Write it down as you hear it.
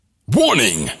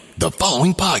Warning! The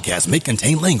following podcast may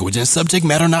contain language and subject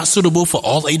matter not suitable for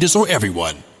all ages or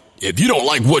everyone. If you don't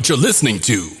like what you're listening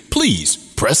to, please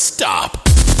press stop.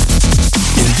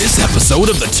 In this episode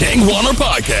of the Chang Warner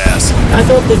Podcast. I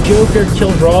thought the Joker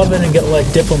killed Robin and got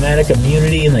like diplomatic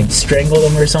immunity and like strangled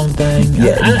him or something.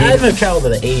 Yeah, I'm a child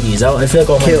of the 80s. I feel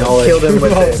like all my knowledge killed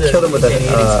him with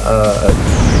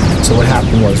So what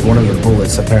happened was one of the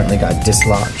bullets apparently got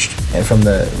dislodged from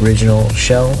the original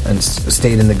shell and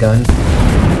stayed in the gun.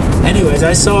 Anyways,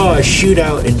 I saw a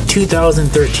shootout in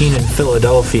 2013 in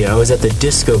Philadelphia. I was at the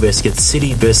Disco Biscuits,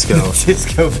 City Bisco.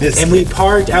 Disco Biscuits. And we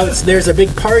parked out. There's a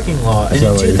big parking lot. And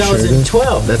in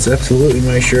 2012, that's absolutely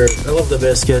my shirt. I love the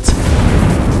Biscuits.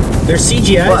 Their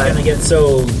CGI is going to get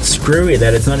so screwy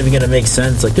that it's not even going to make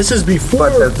sense. Like, this is before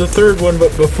the third one,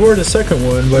 but before the second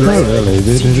one. But not really.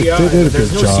 They did a good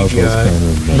job.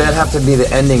 CGI. That'd have to be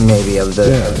the ending, maybe, of the...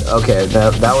 Yeah. Okay,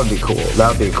 that would be cool.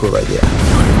 That would be a cool idea.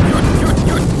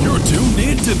 You're tuned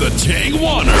in to the Chang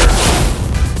Warner,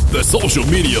 the social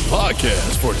media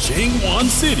podcast for Changwon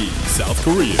City, South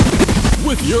Korea,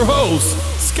 with your hosts,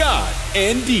 Scott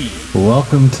and Dee.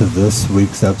 Welcome to this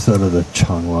week's episode of the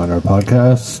Chang Warner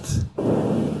podcast.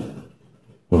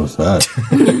 What was that?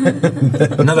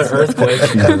 Another earthquake.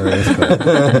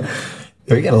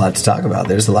 We got a lot to talk about.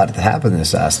 There's a lot that happened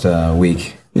this last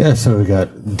week. Yeah, so we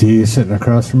got Dee sitting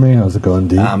across from me. How's it going,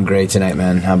 Dee? I'm great tonight,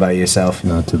 man. How about yourself?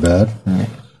 Not too bad.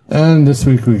 And this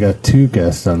week we got two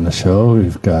guests on the show.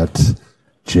 We've got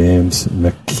James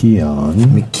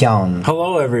McKeon.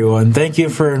 Hello, everyone. Thank you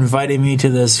for inviting me to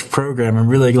this program. I'm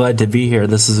really glad to be here.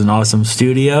 This is an awesome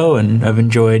studio, and I've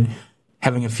enjoyed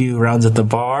having a few rounds at the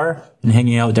bar and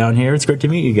hanging out down here. It's great to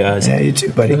meet you guys. Yeah, you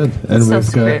too, buddy. Good. And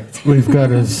we've got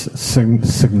his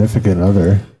significant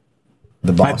other.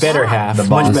 The boss. My better half. The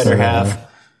boss. Much better half.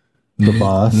 The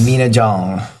boss. Mina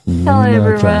Jong. Hello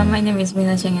everyone, my name is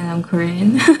Mina Chang and I'm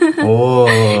Korean. Oh.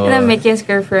 And I'm Mickey's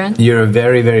girlfriend. You're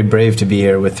very, very brave to be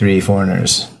here with three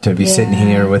foreigners, to be sitting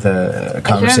here with a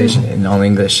conversation in all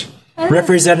English.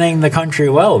 Representing the country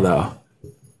well, though.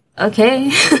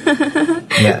 Okay.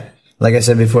 Yeah. Like I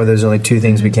said before, there's only two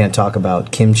things we can't talk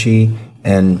about, kimchi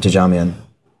and jjajangmyeon.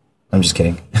 I'm just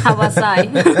kidding. How about Sai?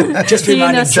 Just Do you know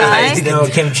reminding Sai? you know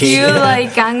kimchi. Do you like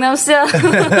Gangnam Style?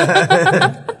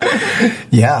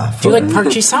 Yeah. Do you like Park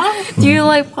Ji-sung? Do you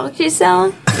like Park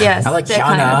Ji-sung? Yes. I like that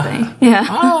Hyuna. kind of thing. Yeah.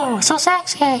 Oh, so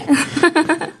sexy.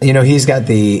 You know, he's got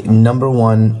the number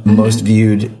one most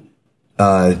viewed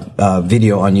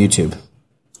video on YouTube.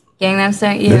 Gangnam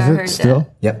Style? Yeah, I Is heard it still?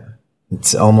 that. Yep.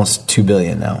 It's almost 2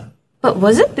 billion now. But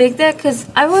was it big there? Because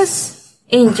I was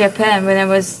in Japan when it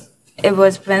was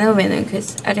phenomenal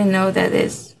because I didn't know that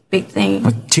is big thing.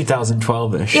 Like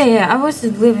 2012-ish. Yeah, I was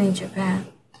living in Japan.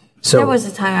 So That was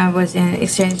the time I was an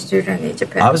exchange student in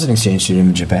Japan. I was an exchange student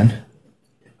in Japan.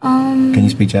 Can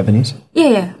you speak Japanese?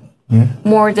 Yeah.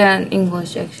 More than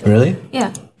English, actually. Really?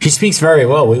 Yeah. She speaks very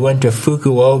well. We went to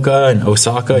Fukuoka and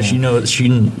Osaka. She knows she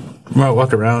can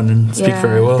walk around and speak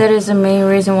very well. That is the main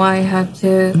reason why I have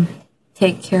to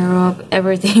take care of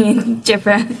everything in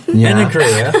Japan. Yeah. And in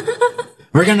Korea.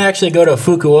 We're going to actually go to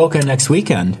Fukuoka next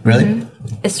weekend. Really?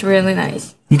 It's really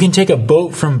nice. You can take a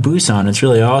boat from Busan. It's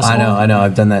really awesome. I know.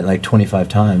 I've done that like 25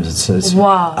 times. It's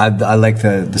Wow. I like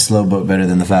the slow boat better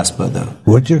than the fast boat, though.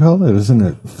 What'd you call it? Isn't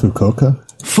it Fukuoka?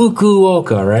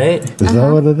 Fukuoka, right? Is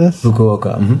that what it is?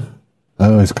 Fukuoka. I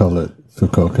always call it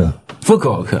Fukuoka.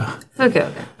 Fukuoka.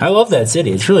 Fukuoka. I love that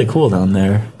city. It's really cool down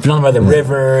there. Down by the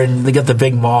river, and they got the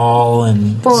big mall,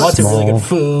 and lots of really good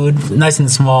food. Nice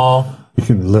and small. You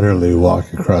can literally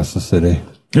walk across the city.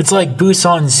 It's like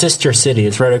Busan's sister city.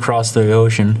 It's right across the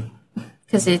ocean.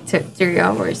 Because it took 3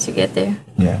 hours to get there.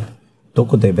 Yeah. ど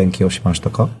こで勉強しました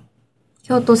か?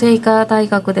 京都精華大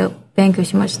学で勉強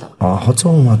しました。発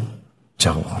音はじ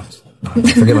ゃあ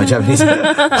Forget my Japanese.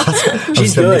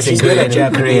 She's good. She's good at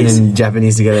Korean Japanese. and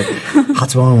Japanese together.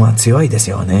 発音は強いです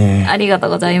よね。ありがとう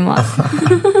ございます。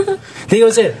 He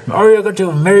goes in. Arigato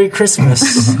to Merry Christmas.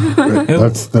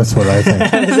 That's what I think.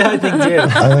 That's what I think too.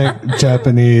 I think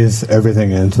Japanese,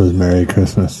 everything ends with Merry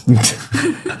Christmas.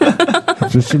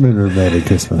 Just remember Merry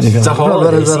Christmas. It's a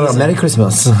holiday season. Merry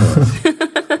Christmas.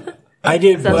 I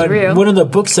did Sounds real. one of the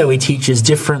books that we teach is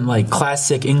different like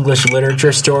classic English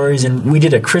literature stories, and we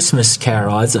did a Christmas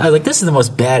Carol. I like this is the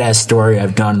most badass story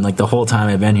I've done like the whole time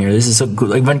I've been here. This is so good.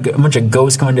 Like a bunch of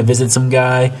ghosts coming to visit some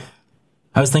guy.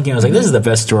 I was this is the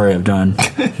best story I've done.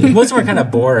 Most of them are kind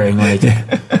of boring. Like,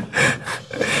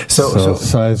 So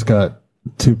Sai's got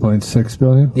 2.6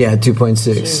 billion? Yeah,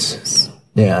 2.6.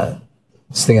 Yeah.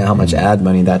 Just think of how much ad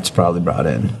money that's probably brought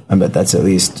in. I bet that's at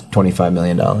least $25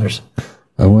 million.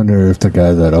 I wonder if the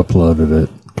guy that uploaded it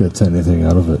gets anything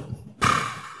out of it.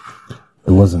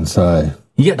 It wasn't Psy.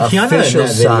 You got Kiana in Official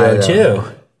that video Psy,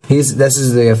 too. This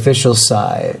is the official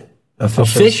Psy.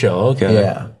 Official, okay.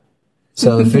 Yeah.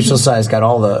 So the official Psy's got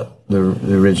all the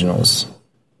originals.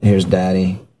 Here's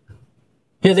Daddy.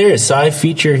 Yeah, there is Psy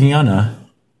feature Kiana.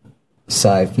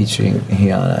 Psy featuring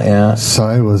Rihanna. Yeah.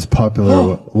 Psy was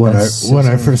popular when That's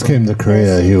I first came to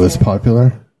Korea. He was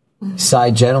popular.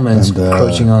 Psy Gentleman's And,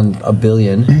 approaching on 1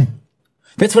 billion.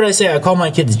 That's what I say. I call my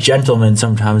kids gentlemen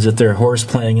sometimes if they're horse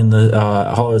playing in the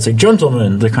hall. It's like,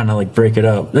 gentlemen. They kind of like break it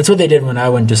up. That's what they did when I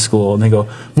went to school. And they go,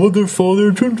 mother,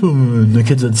 father, gentlemen. The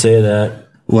kids would say that.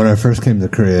 When I first came to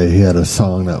Korea, he had a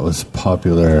song that was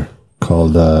popular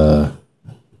called,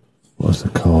 what was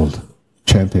it called?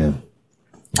 Champion.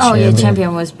 Oh, yeah,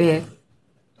 Champion was big.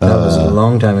 That was a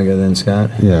long time ago then,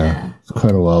 Scott. Yeah, it's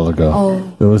quite a while ago.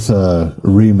 Oh. It was a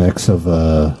remix of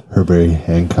Herbie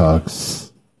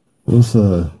Hancock's. It was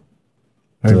the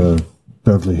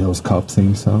Beverly Hills Cop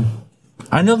theme song.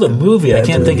 I know the movie. I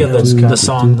can't think of the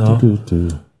song, though.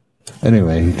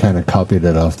 Anyway, he kind of copied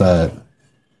it off that.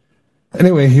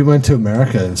 Anyway, he went to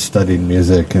America and studied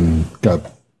music and got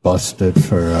busted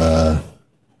for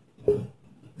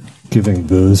giving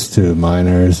booze to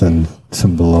minors and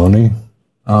some baloney.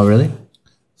 Oh, really?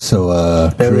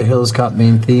 So, Beverly Hills Cop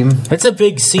main theme. That's a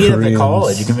big scene at the Koreans.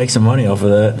 college. You can make some money off of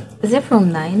that. Is it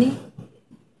from 90?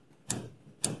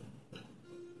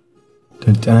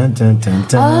 Dun, dun, dun, dun,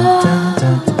 dun,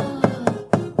 dun, dun.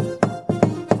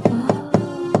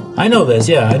 I know this.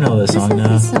 Yeah, I know this song now.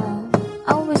 This song.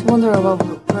 I always wonder about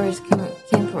where it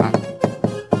came from.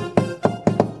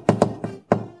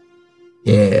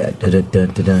 Yeah. Dun, dun,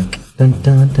 dun, dun, dun,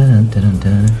 dun, dun, dun,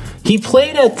 dun. He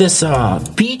played at this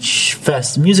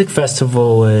music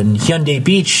festival in Hyundai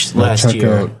Beach last check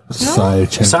year. out Psy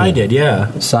Champion. Psy did,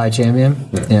 yeah. Psy Champion?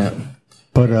 Yeah.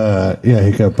 But, yeah,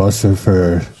 he got busted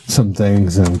for some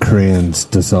things and Koreans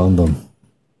disowned him.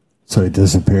 So he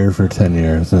disappeared for 10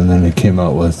 years and then he came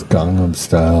out with Gangnam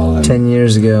Style. And 10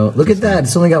 years ago. Look at that.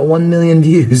 It's only got 1 million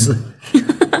views.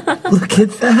 Look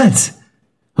at that.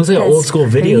 Looks like an old school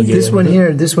video game. This one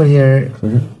here.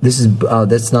 This is,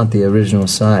 that's not the original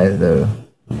Psy, though.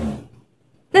 No,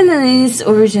 it's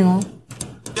original.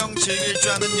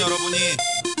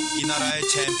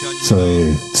 so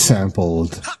he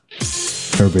sampled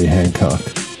Herbie Hancock.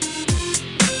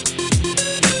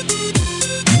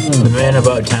 The man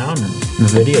about town in the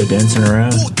video dancing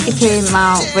around. It came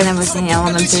out when I was in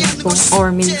elementary school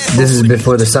or middle school. This is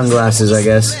before the sunglasses, I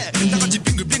guess.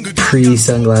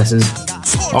 Pre-sunglasses.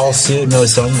 All suit, no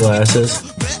sunglasses.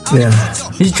 Yeah.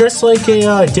 He's dressed like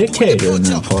a dictator in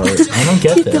that part. I don't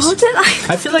get this.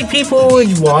 I feel like people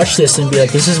would watch this and be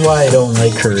like, this is why I don't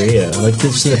like Korea. Like,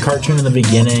 this is the cartoon in the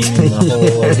beginning and the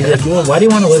whole, like, he's like, well, why do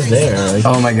you want to live there? Like,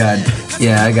 Oh my god.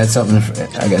 Yeah, I got something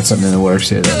in the works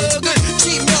here, though.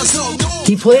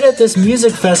 he played at this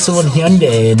music festival in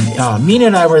Hyundai, and Mina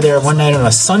and I were there one night on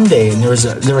a Sunday, and there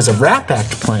was a rap act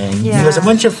playing. Yeah. And there was a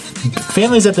bunch of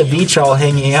families at the beach all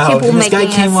hanging out. People and this guy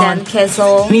making came a on,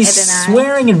 sandcastle and he's at the night.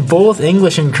 swearing in both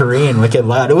English and Korean, wicked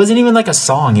loud. It wasn't even like a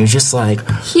song. He was just like,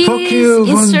 He's "Fuck you,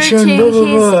 inserting Bunchen, blah, blah,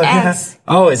 his blah." Yeah. ex.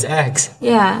 Oh, his ex.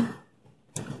 Yeah.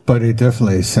 But he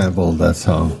definitely sampled that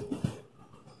song.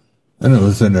 And it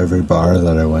was in every bar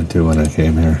that I went to when I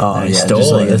came here. Oh, They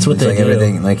stole it. That's what it's they like do.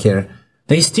 everything, like here.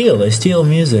 They steal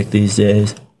music these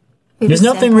days. Maybe There's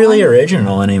nothing sample really one.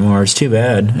 original anymore. It's too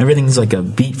bad. Everything's like a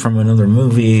beat from another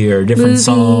movie or a different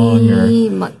song.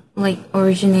 Or Like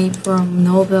originate from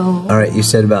Nobel. All right, you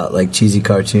said about like cheesy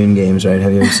cartoon games, right?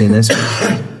 Have you ever seen this?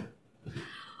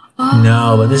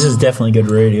 no, but this is definitely good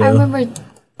radio. I remember.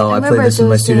 Oh, I played this with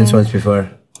my students once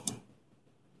before.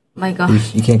 My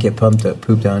gosh. You can't get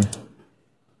pooped on.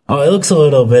 Oh, it looks a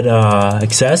little bit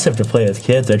excessive to play with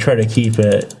kids. I try to keep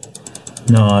it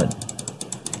not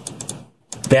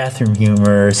bathroom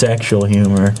humor or sexual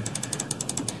humor.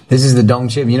 This is the Dong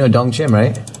Chim. You know Dong Chim,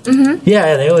 right?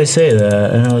 Yeah, they always say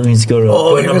that. I know it means go to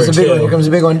Oh, here number comes the big two. one. Here comes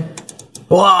the big one.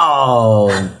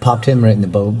 Wow! Popped him right in the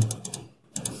bulb.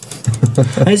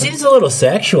 It seems a little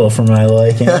sexual for my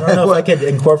liking. I don't know if I could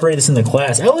incorporate this in the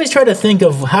class. I always try to think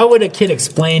of how would a kid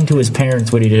explain to his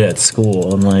parents what he did at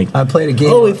school. And like, I played a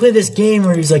game. oh, we played this game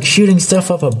where he's like shooting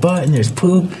stuff up a butt and there's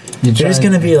poop. You They're just try-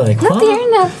 gonna be like, Not huh?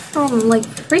 they're not from like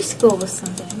preschool or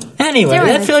something. Anyway, They're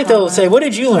I in feel like the they'll say, "What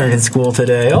did you learn in school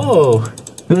today?" Oh,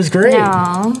 it was great.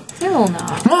 No, they will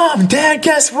not. Mom, Dad,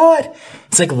 guess what?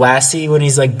 It's like Lassie when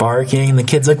he's like barking, and the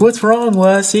kid's like, "What's wrong,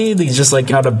 Lassie?" He's just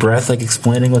like out of breath, like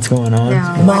explaining what's going on.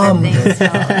 No, Mom. I don't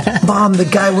think so. Mom, the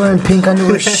guy wearing pink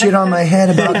underwear shit on my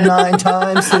head about 9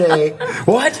 times today.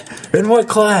 What? In what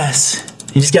class?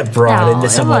 He just got brought No, into it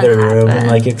some won't other room and happen.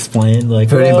 like explained like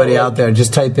For anybody well, out there,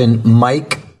 just type in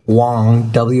Mike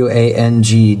Wang,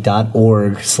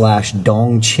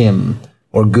 WANG.org/Dongchim,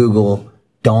 or Google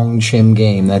Dongchim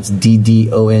game. That's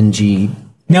DDONG.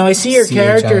 Now I see your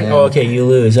character. CHIM. Oh, okay, you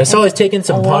lose. I saw he's taking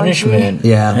some punishment.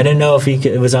 Yeah. I didn't know if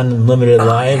it was unlimited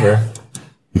live or.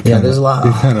 Yeah, there's a lot.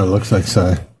 He kind of looks like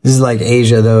Sai. This is like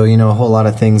Asia, though. You know, a whole lot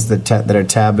of things that are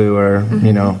taboo are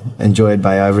enjoyed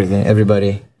by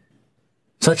everybody.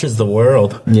 Such is the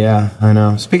world. Yeah, I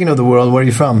know. Speaking of the world, where are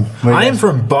you from? I am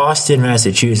from Boston,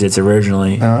 Massachusetts,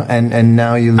 originally. And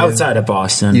now you live Outside of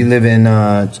Boston. You live in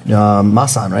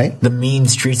Masan, right? The mean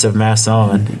streets of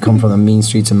Masson. You come from the mean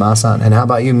streets of Masan. And how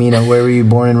about you, Mina? Where were you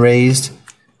born and raised?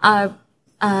 I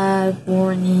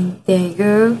born in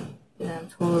Daegu. I'm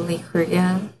totally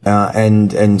Korean.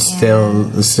 And still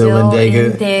in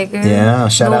Daegu. Yeah,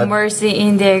 shout out. Mercy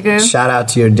in Daegu. Shout out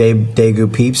to your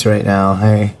Daegu peeps right now.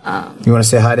 Hey, you want to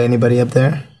say hi to anybody up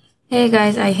there? Hey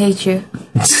guys, I hate you.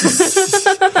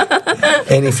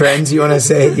 Any friends you want to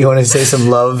say? You want to say some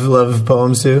love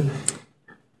poems to?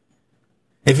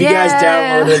 If you guys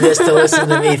downloaded this to listen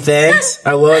to me, thanks.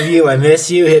 I love you. I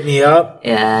miss you. Hit me up.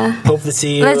 Yeah. Hope to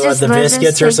see you at the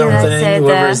Biscuits or something.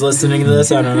 Whoever's listening to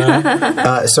this, I don't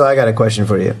know. So I got a question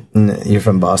for you. You're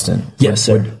from Boston. Yes,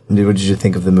 sir. What did you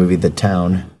think of the movie The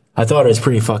Town? I thought it was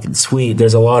pretty fucking sweet.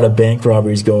 There's a lot of bank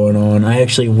robberies going on. I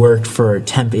actually worked for a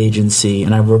temp agency,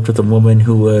 and I worked with a woman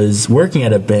who was working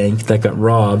at a bank that got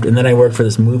robbed, and then I worked for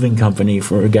this moving company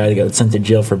for a guy that got sent to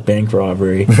jail for bank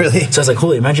robbery. Really? So I was like,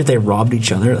 holy, imagine if they robbed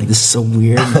each other. Like, this is so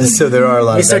weird. So there are a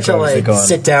lot We of start to like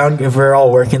sit down if we're all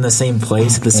working the same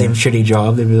place at the same shitty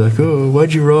job. They'd be like, "Oh,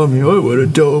 why'd you rob me? Oh, what a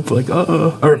dope!" Like,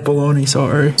 or baloney.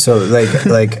 Sorry. So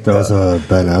like That was a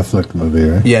Ben Affleck movie,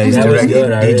 right? yeah, That was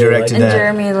good. I he really directed And that.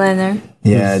 Jeremy Renner.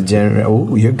 Yeah,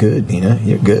 oh, you're good, Nina.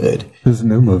 You're good. His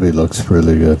new movie looks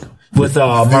really good. With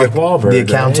Mark Wahlberg, The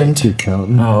Accountant, The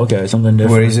Accountant. Right? Oh, okay, something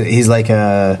different. where he's like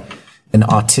an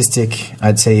autistic.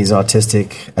 I'd say he's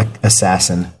autistic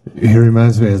assassin. He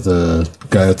reminds me of the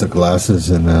guy with the glasses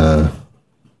in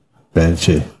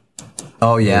Banshee.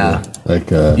 Oh yeah,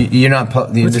 Like, you're not.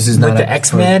 This is not Like the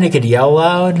X-Men, it could yell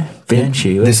loud.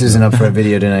 Banshee. This isn't up for a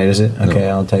video tonight, is it? Okay,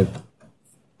 I'll type.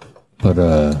 but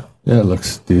yeah, it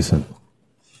looks decent.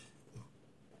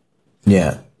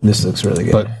 Yeah, this looks really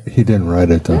good. But he didn't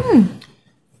write it though.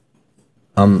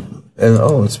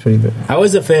 It's pretty good. I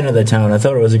was a fan of The Town. I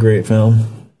thought it was a great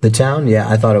film. The Town, yeah,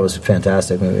 I thought it was a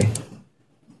fantastic movie.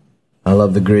 I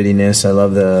love the grittiness. I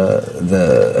love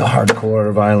the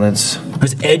hardcore violence. It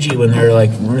was edgy when they were like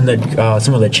in the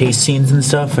some of the chase scenes and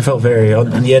stuff. I felt very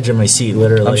on the edge of my seat,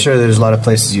 literally. I'm sure there's a lot of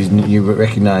places you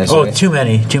recognize. Oh, right? too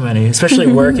many. Especially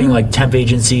working like temp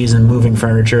agencies and moving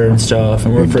furniture and stuff,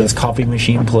 and worked for this copy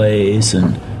machine place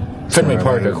and Fenway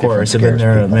Park, of course. I've been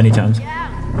there many times.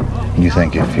 You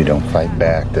think if you don't fight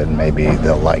back, then maybe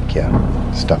they'll like you,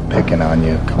 stop picking on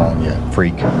you, calling you a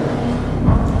freak.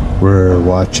 We're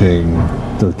watching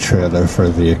the trailer for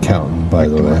The Accountant, by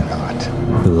the Or way, not.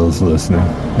 for those listening.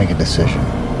 Make a decision.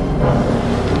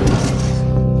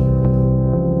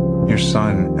 Your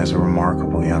son is a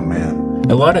remarkable young man.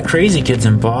 A lot of crazy kids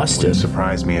in Boston. It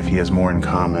surprised me if he has more in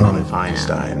common with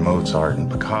Einstein, Mozart, and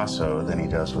Picasso than he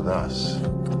does with us.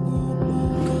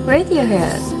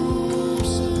 Radiohead.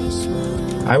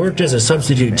 I worked as a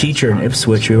substitute teacher in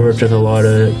Ipswich. We worked with a lot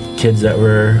of kids that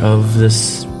were of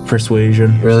this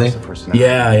persuasion. Really?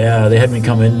 Yeah. They had me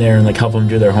come in there and like help them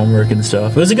do their homework and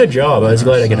stuff. It was a good job. I was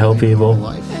glad I could help people.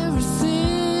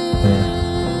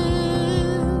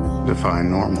 Define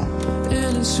normal.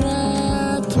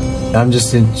 I'm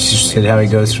just interested how he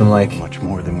goes from like Much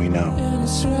more than we know.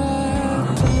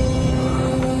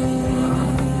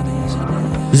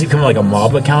 Does he become like a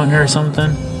mob accountant or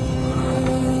something?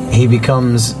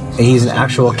 he's an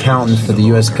actual accountant for the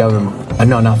U.S. government.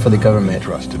 No, not for the government.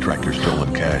 Trust to track your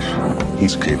stolen cash.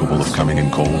 He's capable of coming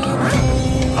in cold,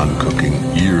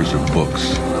 uncooking years of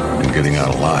books, and getting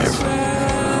out alive.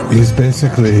 He's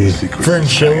basically Vern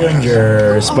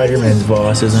Schillinger, Spider-Man's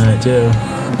boss, isn't it too?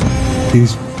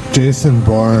 he's Jason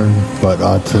Bourne, but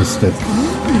autistic.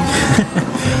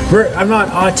 I'm not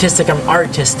autistic. I'm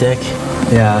artistic.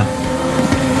 Yeah.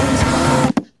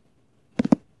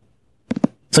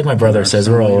 It's like my brother says.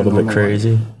 We're all a little bit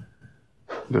crazy.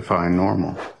 Define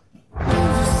normal.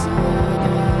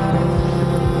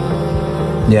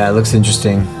 Yeah, it looks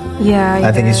interesting. Yeah.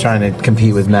 I think he's trying to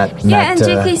compete with Matt. Yeah, and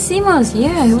J.K. Simmons.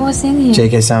 Yeah, he was in here.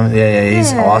 J.K. Simmons. Yeah,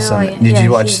 he's Yeah, awesome. yeah, Did yeah,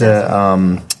 you watch he's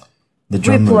the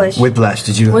drum Whiplash. Whiplash?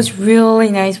 Did you? It was really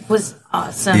nice. It was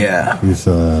awesome. Yeah. He's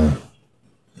I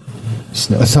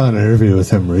saw an interview with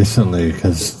him recently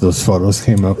because those photos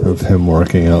came up of him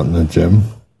working out in the gym.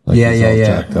 Like Yeah, he's yeah, all yeah.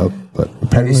 jacked up. But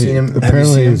apparently, seen him? Have you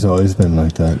apparently seen him? he's always been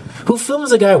like that. Who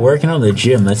films a guy working on the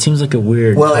gym? That seems like a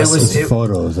weird. Well, it hustle. was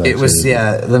Photos. It was actually.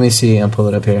 yeah. Let me see. I'll pull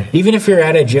it up here. Even if you're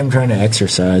at a gym trying to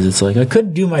exercise, it's like I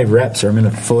could do my reps, or I'm going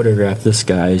to photograph this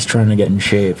guy who's trying to get in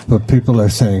shape. But people are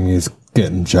saying he's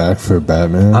getting jacked for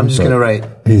Batman. I'm just but gonna write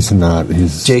He's not.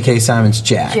 He's J.K. Simon's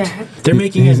jacked. Jack. They're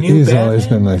making a new He's Batman. always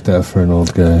been like that for an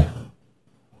old guy.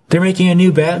 They're making a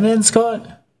new Batman, Scott.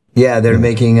 Yeah, they're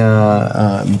making Ben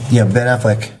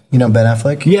Affleck. You know Ben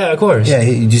Affleck? Yeah, of course. Yeah.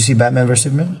 Did you see Batman vs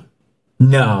Superman?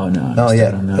 No. Oh, I yeah.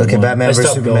 still don't know Okay, one. Batman I vs.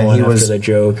 stopped Superman, going he was- after the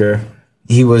Joker.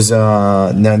 He was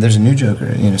no. There's a new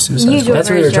Joker. Suicide New Squad. Joker. That's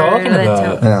what we were talking Jared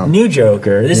about. Leto. New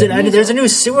Joker. There's a new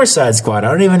Suicide Squad.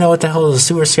 I don't even know what the hell the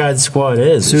Suicide Squad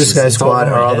is. Suicide Squad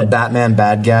are all the Batman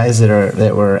bad guys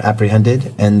that were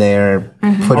apprehended, and they're put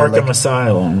in Arkham like,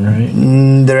 Asylum,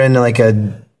 right? they're in like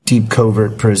a deep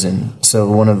covert prison. So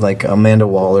one of like Amanda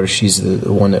Waller, she's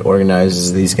the one that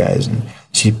organizes these guys, and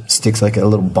she sticks like a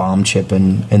little bomb chip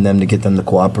in them to get them to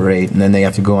cooperate, and then they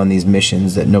have to go on these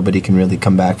missions that nobody can really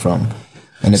come back from.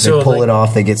 And if So, they pull like- it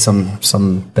off, they get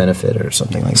some benefit or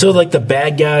something like So that. like the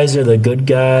bad guys are the good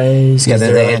guys. Yeah, 'Cause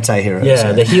they're the like- anti-heroes.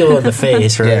 Yeah, the heel of the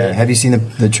face, right? Yeah. Have you seen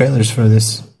the trailers for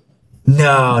this?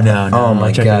 No. Oh,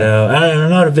 my Check God. it out. I'm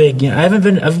not a big. I haven't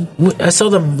been. I saw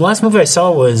the last movie I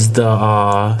saw was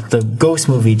the Ghost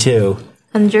movie too.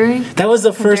 Conjuring. That was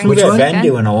the first Conjuring. movie I've Which been one?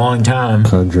 to in a long time.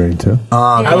 Conjuring too.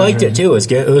 I liked it too. It was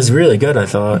good. It was really good. I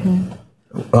thought.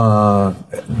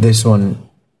 This one,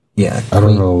 yeah. I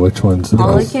don't know which one's the best.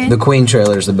 Harlequin? The Queen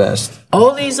trailer is the best.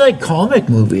 All these like comic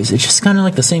movies, it's just kind of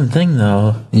like the same thing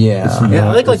though. Yeah. Yeah,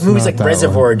 I like it's movies not like that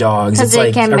Reservoir Dogs. Because It's they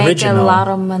like can make original. a lot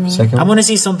of money. Second I one? want to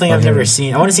see something I've never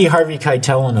seen. I want to see Harvey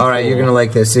Keitel in a All right, you're gonna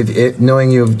like this.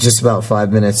 Knowing you just about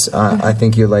 5 minutes, I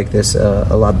think you'll like this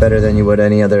a lot better than you would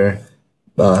any other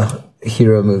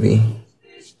hero movie.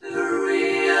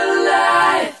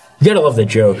 You gotta love the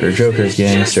Joker. Joker's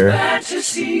gangster.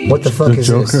 What the fuck The is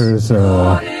Joker this? is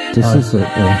this is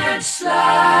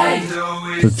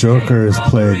the Joker is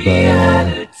played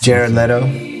by Jared Leto.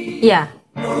 Yeah.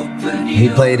 He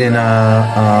played in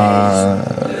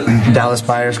Dallas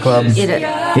Buyers Club. He did.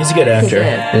 He's a good He actor.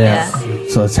 did. Yeah.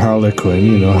 so it's Harley Quinn.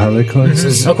 You know Harley Quinn. This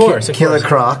is Of course, of Killer course.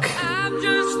 Croc.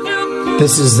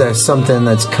 This is something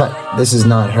that's cut. This is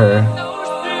not her.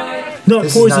 Not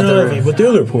This is Poison not the- Ivy, but the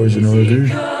other Poison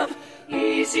Ivy.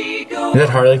 Is that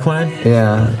Harley Quinn?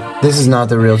 Yeah. This is not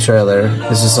the real trailer.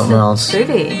 This is something else.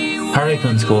 Pretty. Harley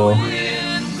Quinn's cool.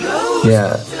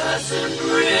 Yeah.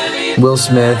 Will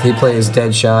Smith. He plays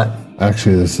Deadshot.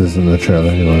 Actually, this isn't the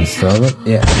trailer. You want to start it?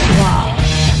 Yeah.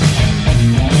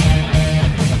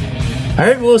 I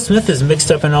heard Will Smith is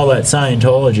mixed up in all that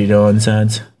Scientology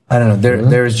nonsense. I don't know.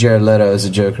 There's Jared Leto as a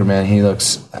Joker, man. He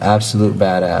looks absolute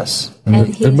badass. And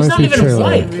he's It might not be even trailer.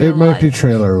 white. It might be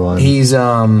trailer one. He's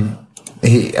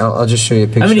I'll just show you a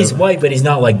picture. I mean, he's of- white, but he's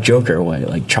not like Joker white,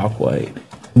 like chalk white.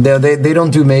 No, they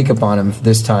don't do makeup on him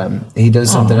this time. He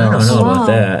does something I don't else. know Wow. about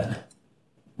that.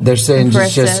 They're saying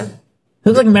just Impressive. He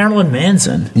looks like Marilyn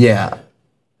Manson. yeah.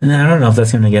 And I don't know if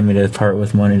that's going to get me to part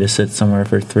with money to sit somewhere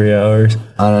for 3 hours.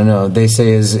 I don't know. They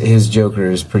say his Joker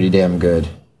is pretty damn good.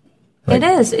 It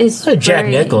is. It's Jack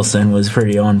very Nicholson was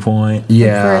pretty on point.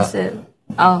 Yeah. impressive.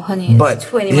 Oh, honey. It's But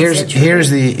 21st here's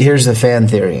century. here's the fan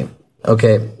theory.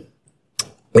 Okay.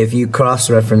 If you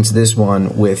cross-reference this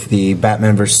one with the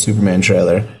Batman vs Superman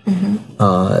trailer,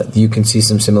 you can see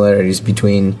some similarities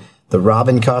between the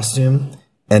Robin costume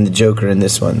and the Joker in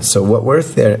this one. So what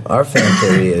our fan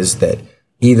theory is that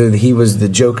either he was the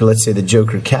Joker, let's say the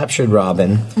Joker captured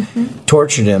Robin,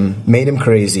 tortured him, made him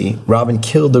crazy, Robin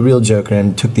killed the real Joker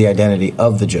and took the identity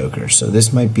of the Joker. So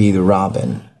this might be the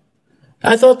Robin.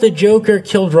 I thought the Joker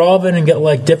killed Robin and got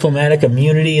like diplomatic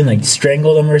immunity and like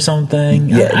strangled him or something.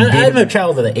 Yeah, I'm a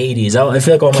child of the 80s. I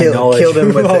feel like all my knowledge Killed him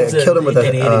with revolves in a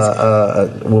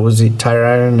 80s. what was he? Tire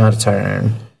iron? Not a tire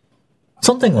iron.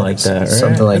 Something like that, right?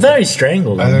 Something like I thought that. he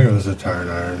strangled I him. think it was a tire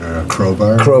iron or a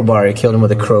crowbar. Crowbar. He killed him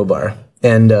with a crowbar,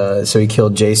 and so he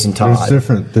killed Jason There's Todd.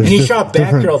 different. There's And he dif- shot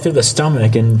different- Batgirl through the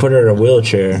stomach and put her in a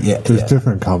wheelchair. Yeah, There's yeah.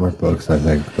 different comic books, I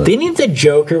think. But They need the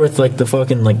Joker with like the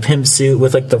fucking like pimp suit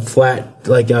with like the flat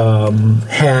like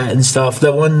hat and stuff.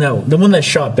 The one that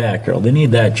shot Batgirl. They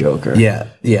need that Joker. Yeah,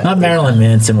 yeah. Not Marilyn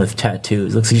Manson with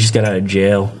tattoos. Looks like he just got out of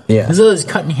jail. Yeah. As well as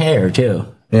cutting hair too.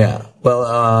 Yeah. Well,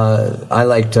 I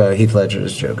liked Heath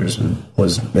Ledger's Joker's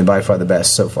was by far the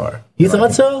best so far. You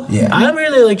thought so? Yeah. I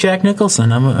really like Jack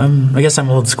Nicholson. I guess I'm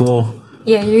old school.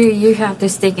 Yeah, you have to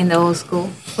stick in the old school,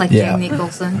 like Yeah. Jack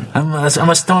Nicholson. I'm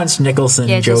a staunch Nicholson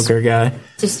Yeah, just- Joker guy.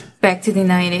 Just back to the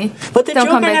 90s. But the Don't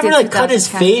Joker come back never to like cut his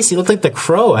 2010. face. He looked like the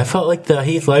Crow. I felt like the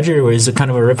Heath Ledger was kind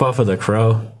of a ripoff of the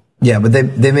Crow. Yeah, but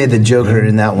they made the Joker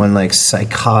in that one like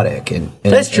psychotic and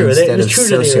That's true. Instead It's of true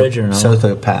to the original.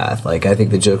 sociopath. Like I think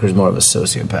the Joker's more of a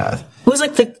sociopath. Who's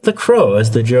like the Crow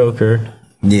as the Joker?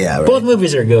 Yeah, right. Both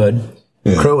movies are good.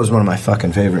 Crow was one of my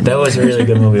fucking favorite. That was a really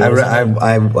good movie. I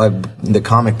the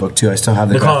comic book too. I still have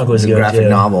the comic was good, graphic yeah.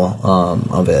 novel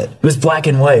of it. It was black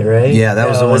and white, right? Yeah, that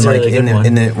was the one a like really in good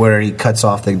one. the where he cuts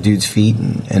off the dude's feet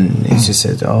and he just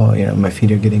says, "Oh, you know, my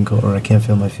feet are getting cold, or I can't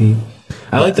feel my feet."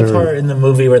 I like the part in the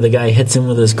movie where the guy hits him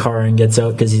with his car and gets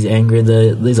out because he's angry.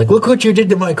 He's like, "Look what you did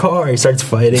to my car!" He starts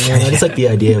fighting him. I just like the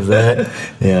idea of that.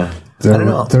 Yeah, I don't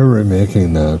know. They're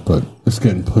remaking that, but it's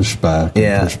getting pushed back.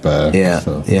 And pushed back. Yeah,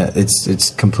 so. yeah. It's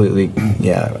completely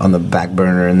on the back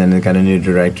burner, and then they got a new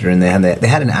director, and they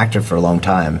had an actor for a long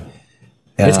time.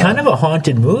 It's kind of a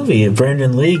haunted movie.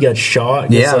 Brandon Lee got shot.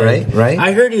 Yeah, right.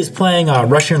 I heard he was playing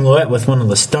Russian roulette with one of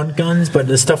the stunt guns, but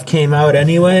the stuff came out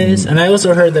anyways. And I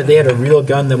also heard that they had a real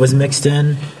gun that was mixed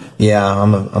in. Yeah,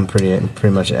 I'm pretty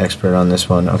much an expert on this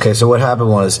one. Okay, so what happened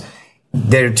was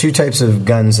there are two types of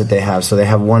guns that they have. So they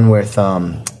have one with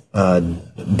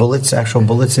bullets, actual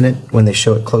bullets in it when they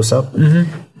show it close up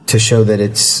to show that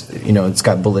it's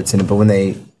got bullets in it. But when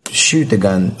they shoot the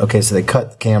gun, okay, so they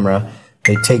cut the camera.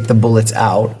 They take the bullets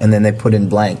out, and then they put in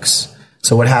blanks.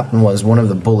 So what happened was one of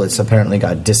the bullets apparently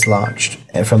got dislodged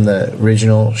from the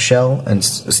original shell and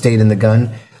stayed in the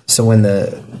gun. So when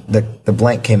the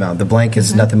blank came out, the blank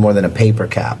is nothing more than a paper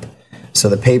cap. So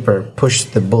the paper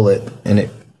pushed the bullet, and it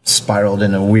spiraled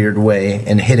in a weird way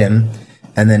and hit him.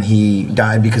 And then he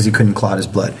died because he couldn't clot his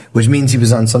blood, which means he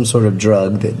was on some sort of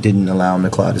drug that didn't allow him to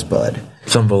clot his blood.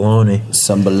 Some baloney.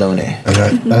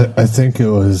 And I think it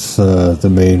was the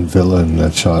main villain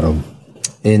that shot him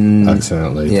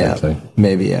accidentally. Yeah,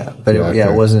 maybe, yeah. But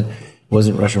it wasn't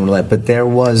Russian roulette. But there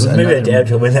was maybe my dad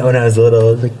told me that when I was little. I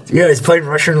was like, yeah, he's playing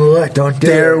Russian roulette. Don't do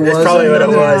it. That's probably what it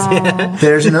was. Yeah.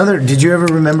 There's another. Did you ever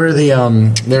remember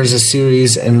there's a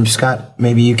series, and Scott,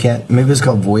 maybe you can't. Maybe it was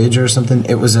called Voyager or something.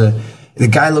 It was the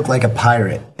guy looked like a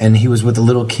pirate, and he was with a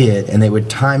little kid, and they would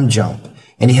time jump.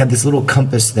 And he had this little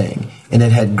compass thing, and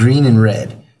it had green and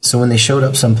red. So when they showed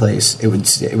up someplace, it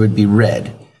would be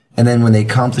red. And then when they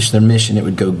accomplished their mission, it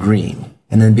would go green.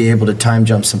 And then be able to time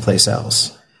jump someplace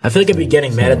else. I feel like I'd be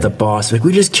getting mad at the boss. Like,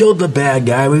 we just killed the bad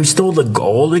guy. We stole the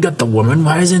gold. We got the woman.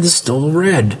 Why isn't this still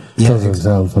red? Yeah, doesn't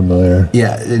sound familiar.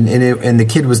 Yeah, and the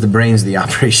kid was the brains of the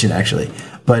operation, actually.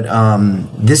 But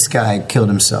this guy killed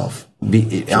himself.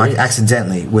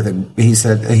 Accidentally he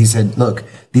said, look,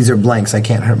 these are blanks, I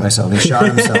can't hurt myself. He shot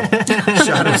himself.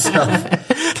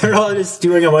 They're all just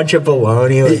doing a bunch of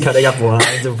baloney, like cutting up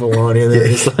lines of baloney, and they're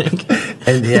just like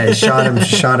and he shot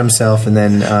himself, and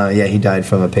then he died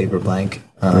from a paper blank.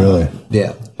 Really?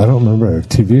 Yeah. I don't remember a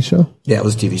TV show. Yeah, it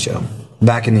was a TV show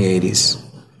back in the 80s.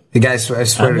 The guy, I swear to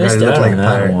God, missed he looked out like on a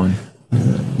that pirate. one.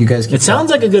 You guys. It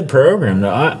sounds like a good program,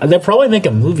 though. They'll probably make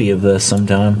a movie of this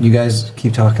sometime. You guys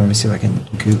keep talking. Let me see if I can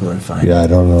Google and find. Yeah, I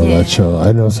don't know that show.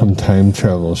 I know some time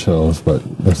travel shows, but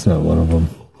that's not one of them.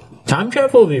 Time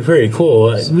travel would be pretty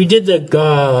cool. We did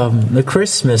the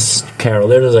Christmas Carol.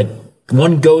 There was like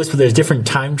one ghost, but there's different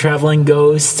time traveling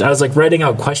ghosts. I was like writing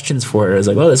out questions for it. I was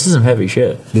like, "Oh, this is some heavy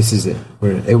shit." This is it.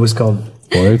 It was called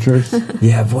Voyagers.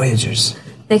 Yeah, Voyagers.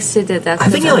 Next to the I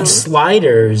think you like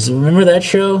Sliders. Remember that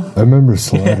show? I remember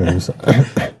Sliders.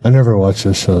 I never watched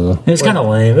this show though. It was kind of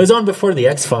lame. It was on before the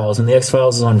X-Files, and the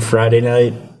X-Files was on Friday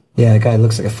night. Yeah, the guy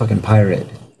looks like a fucking pirate.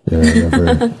 Yeah,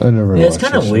 I never. Yeah, it's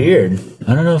kind of weird.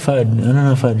 I don't know if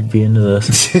I'd be into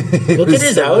this. Look at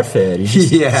his outfit.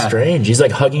 He's just strange. He's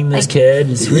like hugging this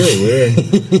kid. It's really weird.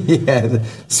 Yeah,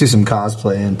 let's do some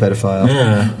cosplay and pedophile.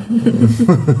 Yeah.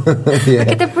 Look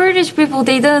at the British people.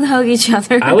 They don't hug each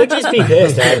other. I would just be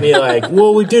pissed. I'd be like,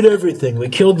 well, we did everything. We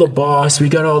killed the boss. We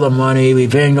got all the money. We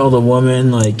banged all the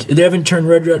women. Like, they haven't turned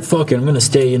red yet. Fuck it. I'm going to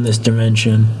stay in this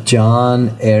dimension.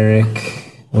 John Eric.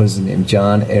 What is his name?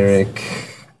 John Eric.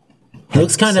 He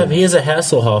looks he has a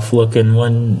Hasselhoff look in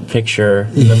one picture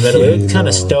in the middle. He looks kind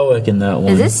of stoic in that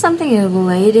one. Is this something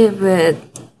related with,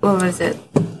 what was it?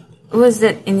 Was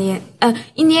it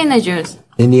Indiana Jones?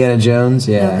 Indiana Jones,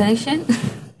 yeah. No connection?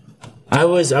 I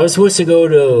was supposed to go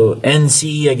to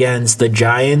NC against the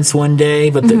Giants one day,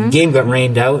 but the game got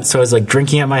rained out, so I was like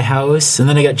drinking at my house, and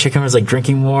then I got chicken, I was like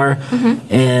drinking more,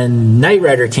 and Knight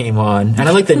Rider came on, and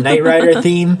I like the Knight Rider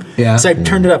theme, yeah. So I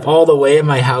turned it up all the way at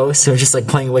my house, so I was just like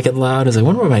playing wicked loud. I was like, I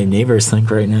wonder what my neighbors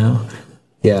think right now.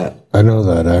 Yeah. I know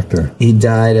that actor. He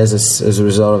died as a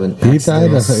result of an accident. He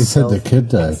died? I thought you said the kid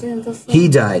died.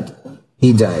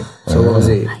 He died. So what was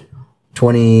he?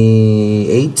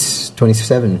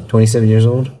 27 years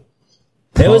old.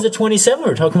 That was the 27. We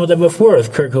were talking about that before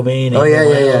with Kurt Cobain. Oh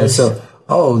yeah. So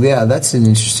Oh, yeah, that's an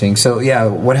interesting. So, yeah,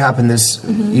 what happened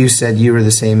you said you were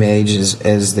the same age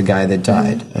as the guy that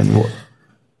died. And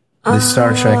the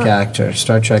Star Trek actor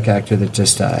that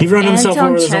just died. He ran himself Anton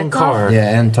over with his own Chekhov? car.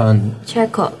 Yeah, Anton.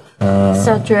 Chekhov.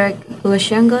 Star Trek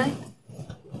Russian guy?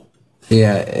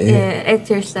 Yeah. Yeah,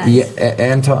 exercise. Yeah,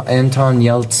 Anton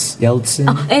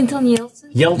Yeltsin. Anton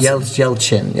Yeltsin?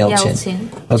 Yeltsin.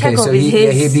 Okay, Chekhov so is he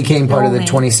his became part of the role name.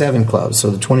 27 Club. So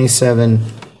the 27.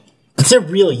 It's a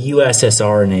real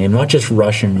USSR name, not just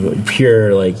Russian, but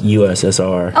pure like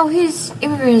USSR. Oh, he's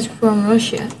immigrants from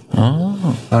Russia.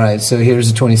 Oh. All right, so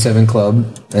here's the 27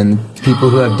 Club and people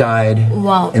who have died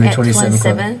Wow, in the at 27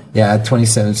 Club. 27? Yeah, at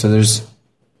 27. So there's.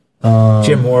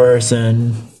 Jim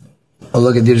Morrison. Oh,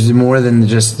 look, there's more than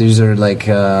just, these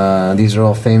are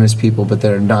all famous people, but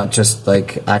they're not just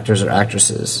like actors or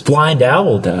actresses. Blind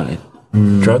Owl died.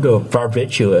 Drug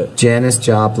barbiturate. Janis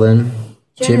Joplin,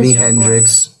 Jimi Joplin.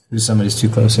 Hendrix, who's somebody's too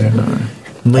close here.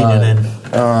 Leaning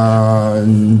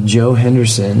in. Joe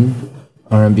Henderson,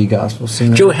 R&B gospel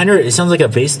singer. Joe Henry. It sounds like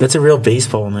that's a real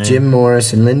baseball name. Jim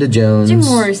Morrison, Linda Jones. Jim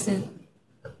Morrison.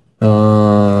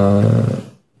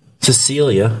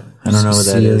 Cecilia. I don't know what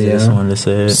that is. I Cecilia, just wanted to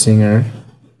say it. singer.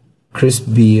 Chris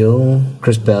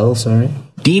Bell, sorry.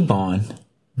 D-Bon.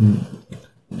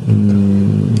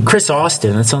 Chris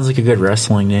Austin. That sounds like a good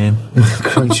wrestling name.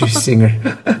 Country singer.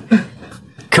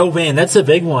 Cobain. That's a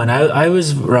big one. I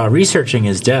was researching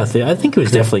his death. I think he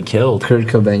was definitely killed. Kurt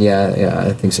Cobain, yeah,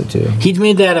 I think so too. He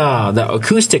made that the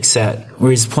acoustic set where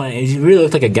he's playing. He really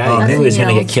looked like a guy who knew he was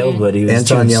going to get killed, but he was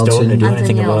Anton too stoned to do Yelchin.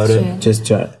 anything about it.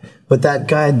 Just but that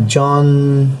guy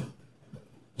John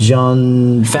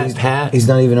Fat Pat. He's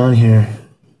not even on here.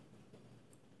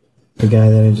 The guy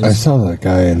that I saw that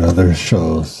guy in other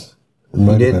shows. It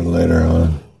might have been later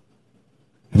on.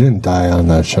 He didn't die on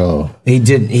that show. He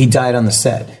did. He died on the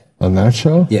set. On that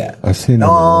show? Yeah. I've seen him in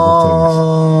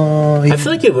other things. I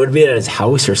feel like it would be at his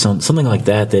house or something like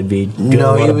that. They'd be doing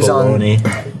No, a lot he of was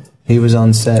baloney. He was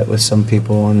on set with some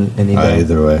people, and he died.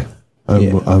 Either way,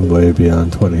 I'm way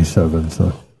beyond 27,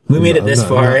 so We made it this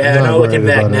far. Yeah, no, looking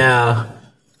back now.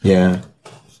 Yeah.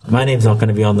 My name's not going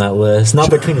to be on that list. Not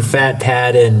between Fat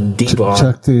Pat and D-Bar.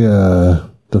 Check the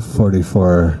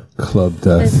 44 club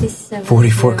death.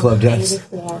 44 club deaths.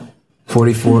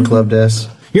 44 club deaths.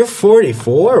 You're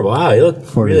 44? Wow, you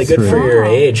look really good for your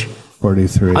age.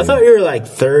 43. I thought you were like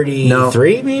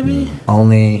 33, maybe?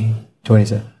 Only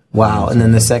 27. Wow. And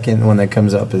then the second one that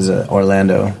comes up is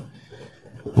Orlando.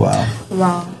 Wow.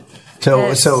 Wow.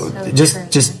 So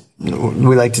just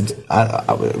we like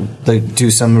to do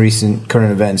some recent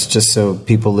current events just so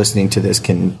people listening to this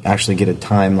can actually get a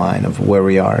timeline of where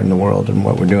we are in the world and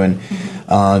what we're doing.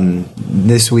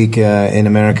 This week in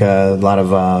America, a lot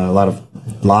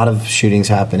of shootings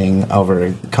happening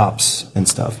over cops and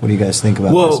stuff. What do you guys think about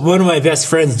this? Well, one of my best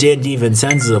friends, Dan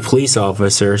DiVincenzo, is a police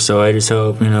officer, so I just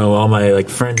hope, all my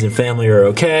friends and family are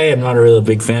okay. I'm not a really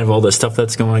big fan of all the stuff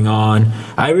that's going on.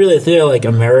 I really feel like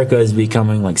America is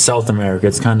becoming like South America.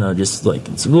 It's kind of just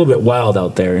it's a little bit wild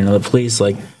out there. The police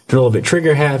they're a little bit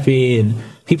trigger happy and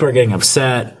people are getting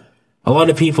upset. A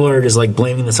lot of people are just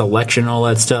blaming this election and all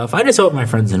that stuff. I just hope my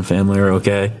friends and family are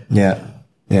okay. Yeah.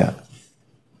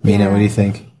 Mina, what do you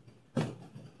think?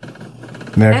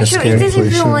 America's Actually, it scary.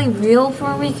 doesn't feel real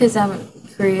for me because I'm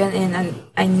Korean and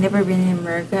I've never been in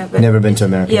America. But Never been to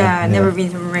America. Yeah, never been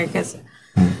to America. So.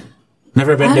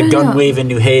 Never been I to don't Gun know. Wave in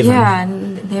New Haven. Yeah,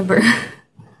 never.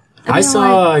 I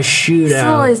saw a shootout.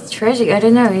 Still, it's tragic. I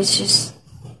don't know. It's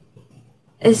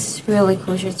really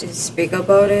cautious to speak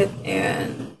about it,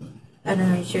 and I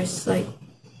don't know. It's just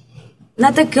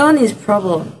not the gun is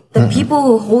problem. The people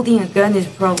who are holding a gun is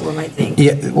problem. I think.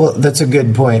 Yeah, well, that's a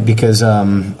good point because a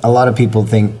lot of people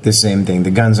think the same thing.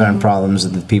 The guns aren't problems;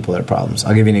 the people are problems.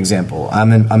 I'll give you an example.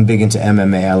 I'm big into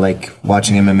MMA. I like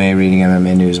watching MMA, reading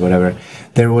MMA news, whatever.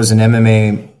 There was an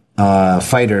MMA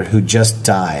fighter who just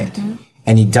died,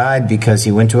 and he died because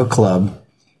he went to a club.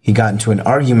 He got into an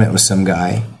argument with some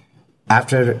guy.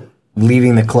 After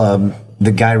leaving the club,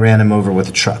 the guy ran him over with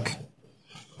a truck.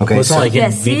 Okay, Well, it's not like you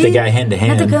can beat the guy hand to Not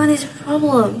the hand. gun is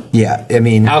problem. yeah, I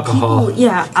mean, Alcohol.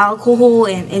 Alcohol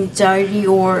and anxiety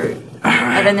or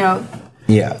I don't know.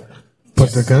 yeah.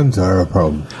 But the guns are a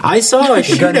problem. I saw a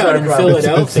shootout in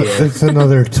Philadelphia. It's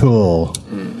another tool.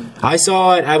 I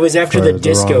saw it. I was after For the the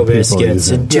Disco wrong people Biscuits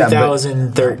in using. Yeah, but-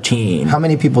 2013. How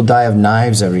many people die of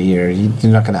knives every year?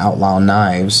 You're not going to outlaw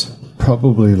knives.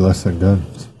 Probably less than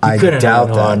guns. I couldn't doubt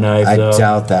outlaw that. knives, I though.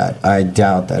 doubt that. I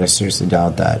doubt that. I seriously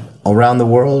doubt that. Around the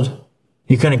world,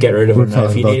 You couldn't get rid of We're a knife.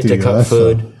 talking You about needed to the cut US,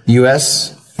 food.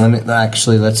 U.S.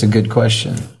 That's a good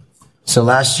question. So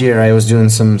last year, I was doing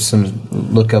some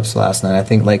lookups last night. I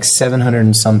think like 700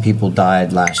 and some people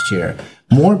died last year.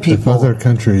 More If people, other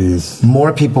countries,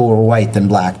 more people were white than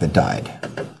black that died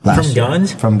last From year.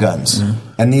 guns? From guns,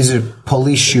 and these are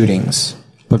police shootings.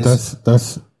 but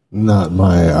that's not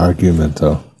my argument,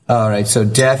 though. All right, so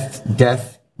death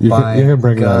You by can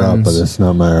bring that up, guns. but it's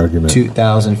not my argument.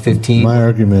 2015. My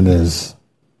argument is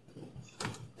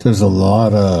there's a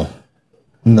lot of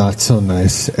not so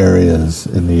nice areas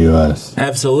in the U.S.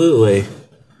 Absolutely.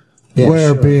 Yeah,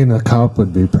 where sure. being a cop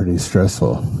would be pretty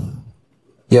stressful.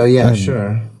 Yeah, And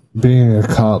sure. Being a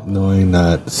cop, knowing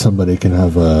that somebody can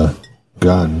have a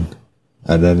gun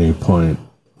at any point,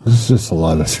 it's just a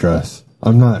lot of stress.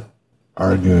 I'm not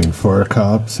arguing for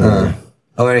cops or.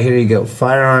 All right, here you go.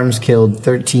 Firearms killed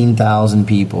 13,000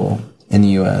 people in the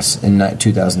U.S. in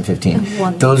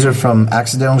 2015. Those are from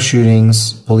accidental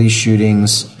shootings, police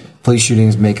shootings. Police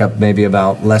shootings make up maybe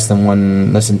about less than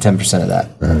 10% of that.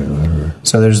 Right, whatever.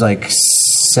 So there's like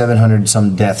 700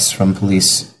 some deaths from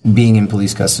police being in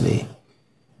police custody.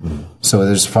 So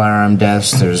there's firearm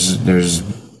deaths. There's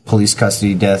police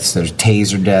custody deaths. There's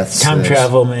taser deaths. Time there's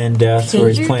travel man deaths where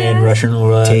he's Taser playing death? Russian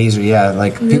roulette. Taser, yeah,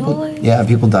 like people. Really? Yeah,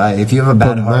 people die if you have a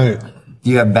bad But heart. my-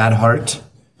 You have bad heart.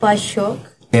 By shock.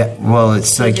 Yeah, well,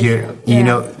 it's like Taser you're, shock, you yeah.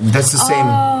 know, that's the same.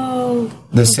 Oh.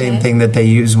 The same thing that they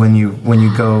use when you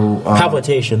go.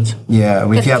 Palpitations. Yeah,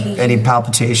 if you have Palpitation. any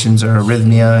palpitations or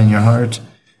arrhythmia in your heart,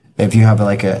 if you have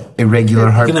like a irregular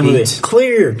In the movie, heartbeat,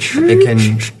 clear.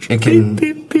 it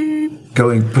can go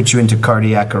and put you into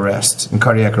cardiac arrest. And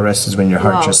cardiac arrest is when your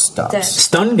heart Wow, just stops. that's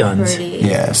Stun guns. pretty-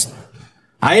 Yes.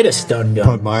 I had a stun gun.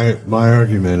 But my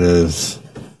argument is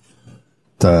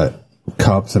that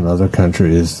cops in other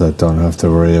countries that don't have to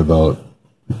worry about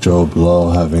Joe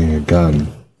Blow having a gun.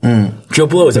 Joe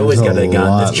Blow has always there's got a gun.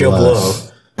 lot That's Joe Blow.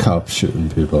 less cops shooting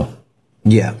people.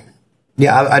 Yeah.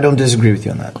 Yeah, I don't disagree with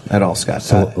you on that at all, Scott.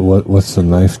 So what's the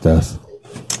knife death?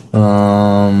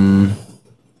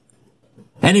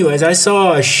 Anyways, I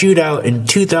saw a shootout in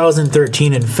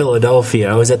 2013 in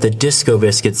Philadelphia. I was at the Disco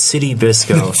Biscuit, City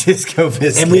Bisco. Disco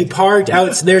Biscuit. And we parked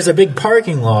out. There's a big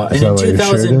parking lot. And that in what your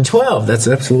shirt is? 2012, that's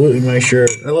absolutely my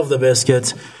shirt. I love the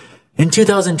biscuits. In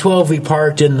 2012, we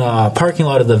parked in the parking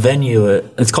lot of the venue.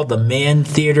 It's called the Mann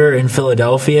Theater in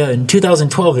Philadelphia. In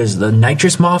 2012, there's the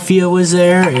Nitrous Mafia was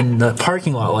there in the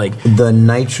parking lot. Like, the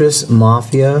Nitrous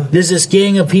Mafia. there's this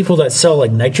gang of people that sell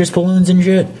like nitrous balloons and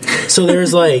shit. So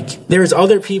there's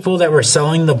other people that were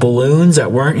selling the balloons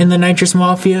that weren't in the Nitrous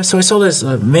Mafia. So I saw this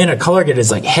man of color get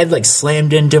his like head like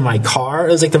slammed into my car.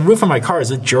 It was like the roof of my car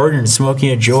was with Jordan smoking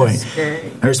a joint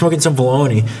or smoking some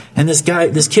bologna. And this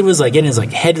kid was like getting his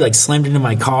like head like slammed into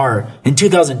my car in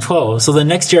 2012. So the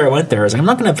next year I went there, I was like, I'm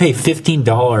not going to pay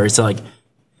 $15 to like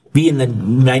be in the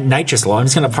nitrous law. I'm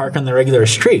just going to park on the regular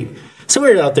street. So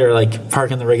we were out there like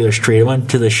parking on the regular street. I went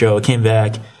to the show, came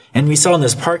back, and we saw in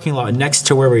this parking lot next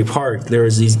to where we parked, there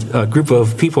was these group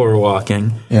of people were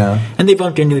walking. Yeah. And they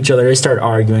bumped into each other. They started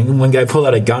arguing. And one guy pulled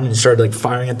out a gun and started like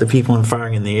firing at the people and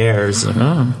firing in the air. It's like,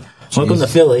 welcome to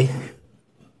Philly.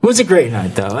 It was a great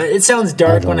night, though. It sounds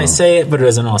dark when I say it, but it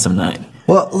was an awesome night.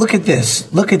 Well, look at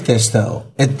this. Look at this, though.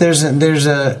 There's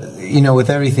a you know, with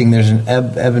everything, there's an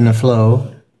ebb and a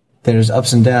flow. There's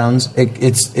ups and downs.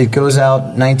 It goes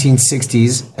out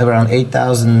 1960s, around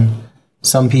 8,000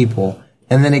 some people,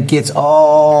 and then it gets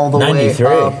all the 93.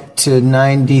 way up to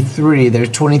 93. There's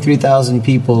 23,000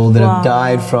 people that have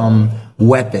died from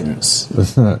weapons.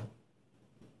 That's not.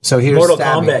 So here's Mortal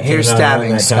stabbing. Kombat Here's came out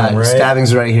around stabbings. that time, right?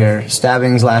 Stabbings right here.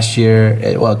 Stabbings last year.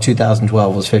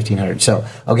 2012 was 1,500. So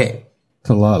okay. It's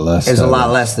a lot less. There's a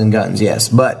lot less than guns, yes.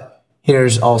 But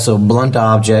here's also blunt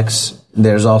objects.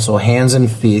 There's also hands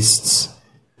and fists.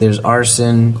 There's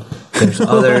arson. There's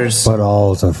others. But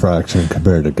all is a fraction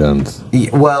compared to guns.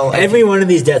 Well, Every one of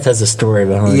these deaths has a story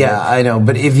behind it. yeah, I know.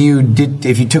 But if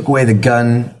you took away the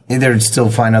gun, they'd still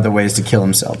find other ways to kill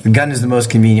himself. The gun is the most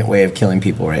convenient way of killing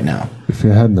people right now. If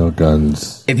you had no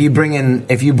guns, If you bring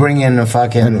in a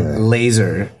fucking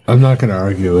laser. I'm not going to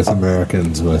argue with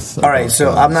Americans with. All right,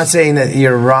 so I'm not saying that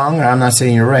you're wrong, or I'm not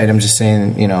saying you're right. I'm just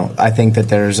saying, you know, I think that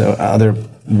there's other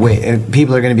way.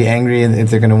 People are going to be angry, and if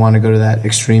they're going to want to go to that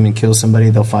extreme and kill somebody,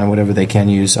 they'll find whatever they can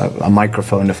use a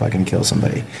microphone to fucking kill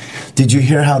somebody. Did you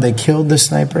hear how they killed the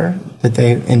sniper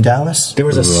in Dallas? There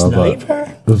was a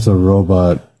sniper? It was a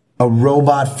robot. A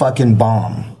robot fucking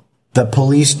bomb. The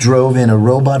police drove in a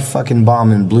robot fucking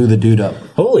bomb and blew the dude up.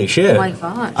 Holy shit. Oh my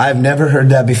god. I've never heard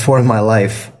that before in my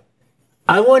life.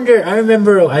 I wonder. I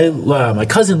remember my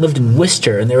cousin lived in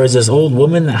Worcester, and there was this old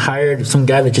woman that hired some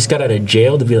guy that just got out of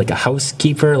jail to be like a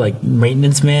housekeeper, like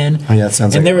maintenance man. Oh, yeah, that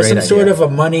sounds and like there a was some great sort idea. of a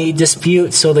money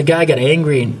dispute, so the guy got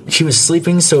angry, and she was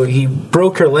sleeping, so he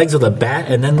broke her legs with a bat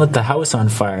and then lit the house on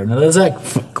fire. Now, does that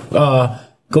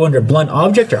go under blunt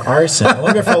object or arson? I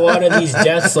wonder if a lot of these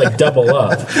deaths like double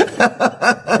up.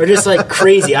 Or just like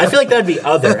crazy. I feel like that'd be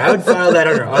other. I would file that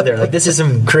under other. Like, this is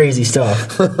some crazy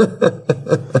stuff.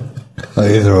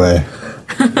 Either way.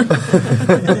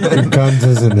 Guns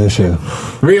is an issue.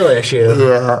 Real issue.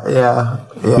 Yeah.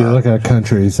 You look at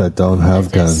countries that don't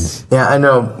have guns. Yeah, I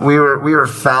know. We were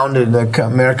founded.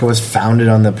 America was founded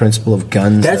on the principle of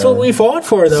guns. That's though. what we fought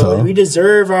for, though. So? We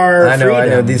deserve our I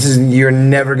know. freedom. You're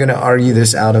never going to argue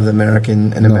this out of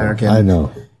American. I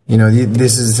know. You know,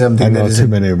 this is something I know that is too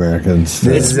many Americans.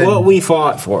 It's what we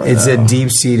fought for. It's though. a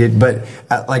deep-seated, but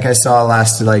like I saw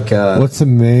last, what's the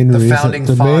main the reason? founding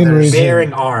The fathers main reason,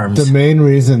 bearing arms. The main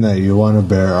reason that you want to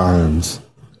bear arms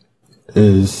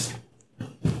is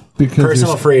because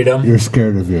Personal freedom. You're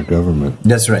scared of your government.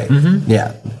 That's right. Mm-hmm.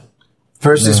 Yeah.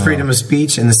 First is freedom of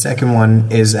speech, and the second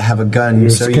one is have a gun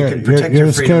so you can protect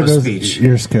your freedom of speech.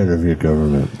 You're scared of your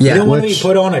government. Yeah. You don't want to be Which-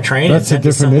 put on a train and that's a sent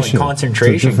to some different like, issue.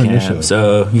 concentration It's a different camp. issue.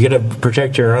 So you got to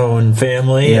protect your own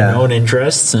family Yeah. and own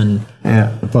interests. And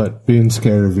Yeah. But being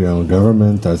scared of your own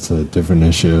government, that's a different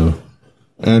issue.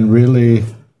 And really,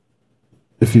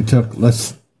 if you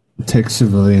let's take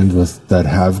civilians that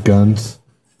have guns.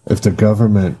 If the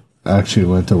government actually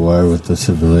went to war with the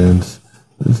civilians,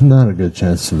 there's not a good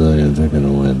chance civilians are going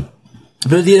to win.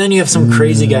 but then you have some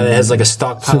crazy guy that has like a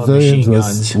stockpile of Civilians machine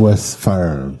guns. with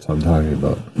firearms, I'm talking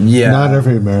about. Yeah. Not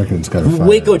every American's got a firearm.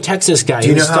 Waco, Texas guy. Do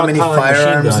you know how many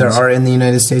firearms there are in the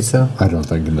United States, though? I don't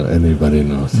think anybody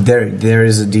knows. There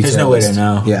is a detail. There's no way to list.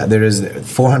 know. Yeah, there is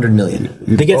 400 million.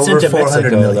 They get Over sent to 400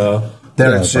 Mexico, million. though.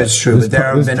 It's true, but there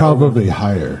have it's been probably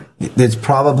higher. It's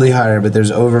probably higher, but there's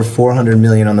over 400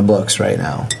 million on the books right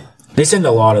now. They send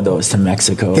a lot of those to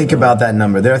Mexico. Think though. about that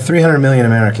number. There are 300 million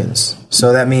Americans,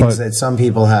 so that means But- that some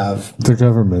people have. The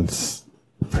government's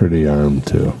pretty armed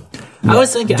too. I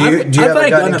was thinking, Do you I'd have buy a a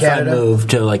gun gun in if I Canada? moved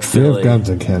to like We Philly. have guns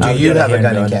in Canada. Do I'd you get a have a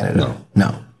gun in handgun. Canada?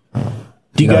 No.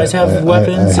 Do you guys have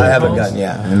weapons? I at have a home? gun,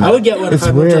 yeah. I would get one if It's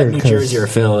I moved to like weird New 'cause- Jersey or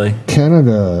Philly.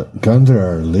 Canada, guns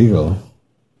are legal,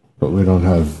 but we don't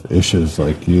have issues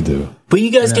like you do. But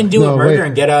you guys can do a No, murder wait.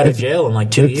 and get out of It's- jail in like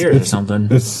 2 years or something.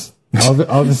 It's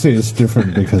obviously it's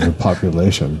different because of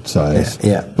population size.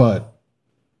 Yeah. But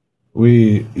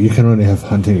you can only have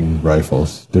hunting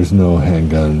rifles. There's no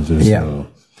handguns. There's Yeah. no.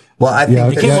 Well, I think Yeah,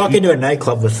 You can't walk into a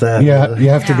nightclub with that. Yeah, you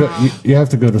have to go. You have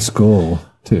to go to school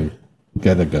to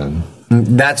get a gun.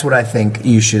 that's what I think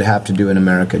you should have to do in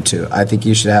America too. I think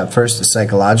you should have first a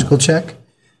psychological check.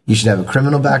 You should have a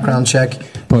criminal background check. You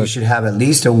But- should have at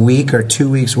least a week or 2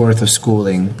 weeks worth of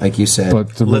schooling, like you said.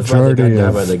 But the Live by the majority gun,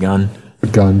 die by of the gun.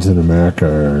 guns in America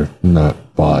are not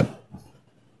bought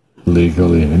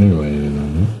legally anyway. You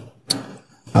know.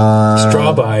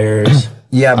 Straw buyers.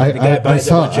 yeah, but guy I buys a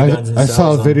saw bunch of guns and I saw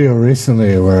sells a them. video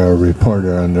recently where a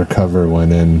reporter undercover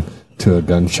went in to a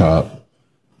gun shop,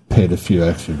 paid a few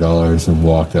extra dollars, and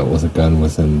walked out with a gun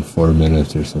within 4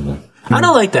 minutes or something. I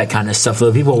don't like that kind of stuff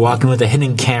though. People walking with a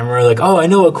hidden camera, like, oh, I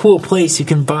know a cool place you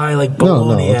can buy like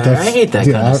bologna. at." I hate that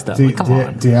kind of stuff. Like, come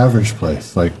on. The average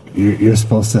place, like you're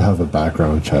supposed to have a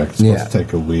background check. It's supposed Yeah. to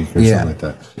take a week or Yeah. something like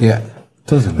that. yeah.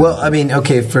 Doesn't Well, matter. I mean,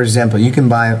 okay, for example, you can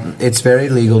buy. It's very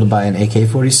legal to buy an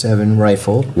AK-47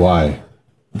 rifle. Why?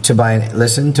 To buy an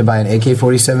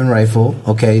AK-47 rifle.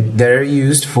 Okay, they're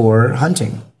used for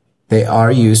hunting. They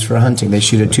are used for hunting. They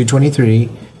shoot a .223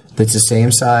 that's the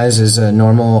same size as a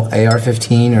normal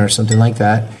AR-15 or something like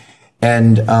that,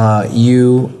 and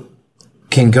you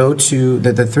can go to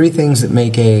the three things that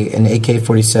make an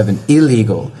AK-47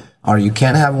 illegal are you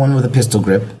can't have one with a pistol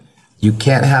grip. You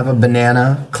can't have a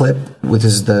banana clip, which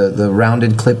is the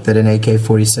rounded clip that an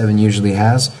AK-47 usually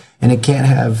has, and it can't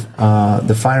have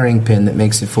the firing pin that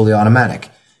makes it fully automatic.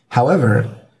 However,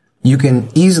 you can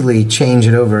easily change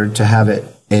it over to have it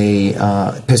a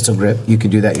pistol grip. You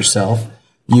could do that yourself.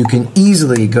 You can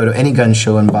easily go to any gun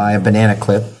show and buy a banana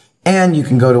clip, and you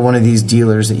can go to one of these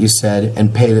dealers that you said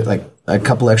and pay like a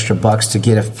couple extra bucks to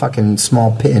get a fucking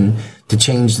small pin to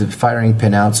change the firing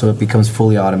pin out so it becomes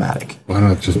fully automatic. Why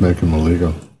not just make them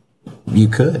illegal? You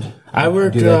could. I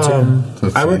worked. Do that too.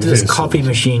 That's I worked at this easy. coffee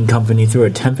machine company through a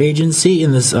temp agency,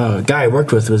 and this guy I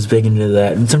worked with was big into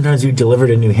that. And sometimes we delivered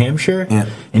in New Hampshire, Yeah.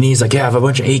 and he's like, "Yeah, I have a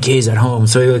bunch of AKs at home."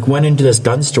 So he like went into this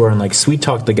gun store and like sweet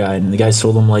talked the guy, and the guy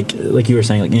sold him like you were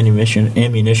saying, like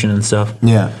ammunition and stuff.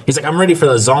 Yeah. He's like, "I'm ready for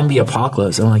the zombie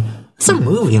apocalypse." I'm like, It's a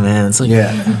movie, man. It's like,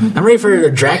 Yeah. I'm ready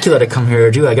for Dracula to come here,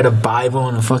 dude. I got a Bible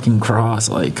and a fucking cross.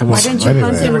 Like, come on. Why don't you Anyway,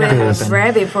 hunt him there's- with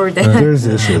rabbit for the There's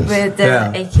issues. with the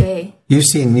Yeah. AK? You've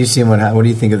seen what do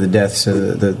you think of the deaths,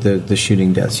 the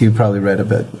shooting deaths? You probably read a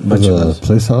bunch of The those.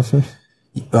 police officers?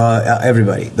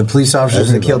 Everybody, the police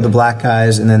officers that killed the black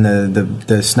guys, and then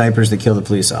the snipers that killed the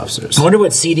police officers. I wonder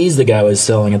what CDs the guy was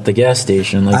selling at the gas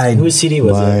station. Like, whose CD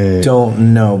was it?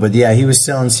 Don't know, but yeah, he was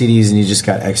selling CDs and he just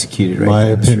got executed. Right. My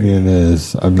down the street. opinion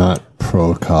is I'm not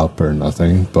pro cop or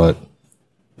nothing, but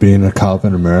being a cop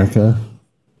in America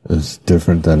is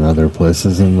different than other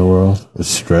places in the world. It's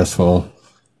stressful.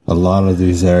 A lot of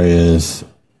these areas,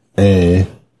 there's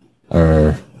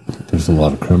a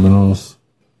lot of criminals.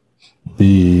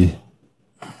 B,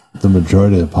 the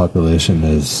majority of the population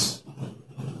is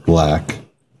black.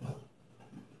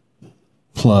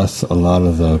 Plus, a lot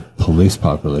of the police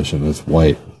population is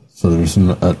white. So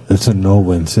it's a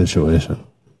no-win situation.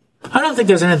 I don't think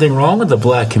there's anything wrong with the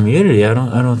black community. I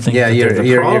don't think. Yeah, that there's a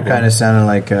you're problem. kind of sounding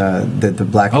like the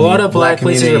black. A lot of black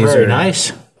places are communities very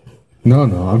nice. No,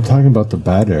 I'm talking about the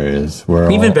bad areas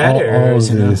where Even bad areas,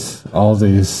 you know. all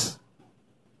these,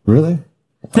 really?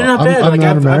 They're not I'm- bad. I'm Like not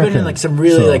I've been in American, like some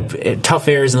really so- like tough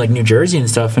areas in like New Jersey and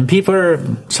stuff, and people are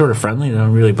sort of friendly. They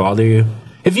don't really bother you.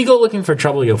 If you go looking for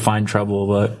trouble, you'll find trouble.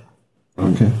 But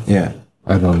Okay, Yeah,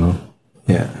 I don't know.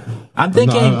 yeah. I'm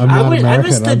thinking I'm not I American.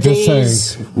 miss the I'm just days.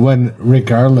 saying, when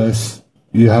regardless,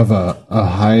 you have a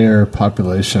higher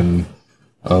population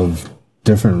of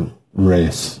different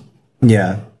race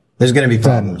Yeah, there's going to be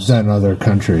problems. than other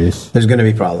countries, There's going to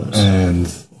be problems. and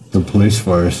the police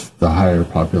force, the higher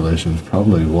population is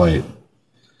probably white.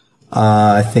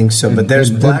 I think so, but there's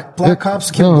black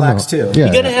cops kill blacks too. Yeah,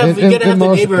 You gotta have the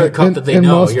neighborhood cop that they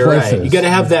know. You're right. You gotta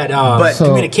have that So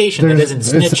communication that isn't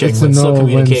snitching, it's a but still no-win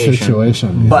communication.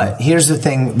 situation. But here's the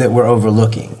thing that we're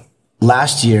overlooking.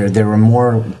 Last year, there were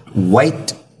more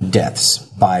white deaths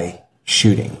by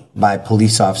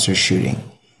police officers shooting.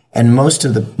 And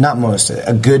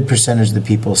a good percentage of the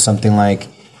people, something like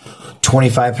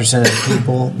 25% of the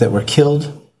people that were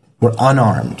killed were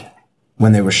unarmed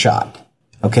when they were shot.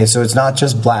 Okay, so it's not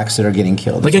just blacks that are getting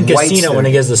killed. Like in It's whites Casino that when are-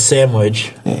 he gets the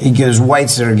sandwich. There's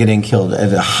whites that are getting killed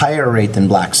at a higher rate than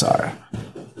blacks are.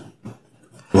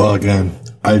 Well, again,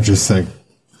 I just think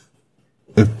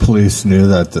if police knew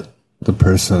that the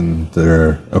person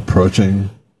they're approaching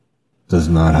does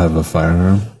not have a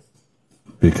firearm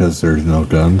because there's no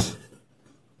guns,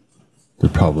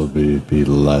 there'd probably be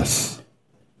less.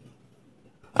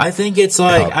 I think it's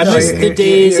like I No, miss you're- the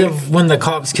days you're- of when the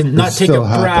cops can not It take a still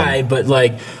happen. bribe, but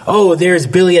like, oh, there's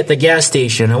Billy at the gas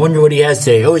station. I wonder what he has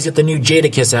today. Oh, he's got the new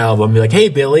Jadakiss album. Be like, hey,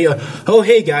 Billy. Oh,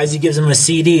 hey, guys. He gives him a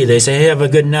CD. They say, hey, have a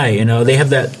good night. You know, they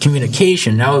have that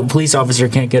communication. Now a police officer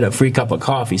can't get a free cup of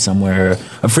coffee somewhere, or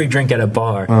a free drink at a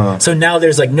bar. So now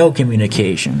there's like no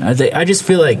communication. I just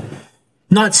feel like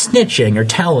not snitching or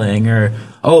telling or,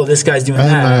 oh, this guy's doing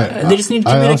that. They just need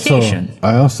communication.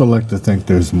 I also like to think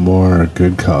there's more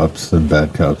good cops than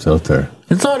bad cops out there.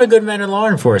 There's a lot of good men in law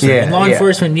enforcement. Yeah, and law yeah.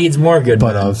 enforcement needs more good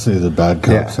But men. obviously the bad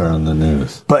cops are on the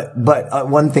news. But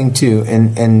one thing too,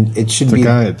 and it should be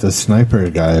The sniper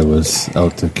guy was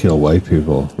out to kill white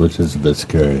people, which is a bit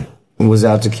scary. was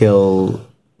out to kill.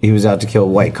 He was out to kill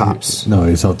white cops. No,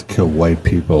 he's out to kill white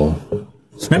people.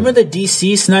 Remember the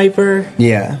DC sniper?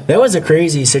 Yeah, That was a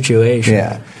crazy situation.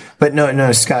 yeah. But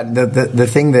no, Scott. The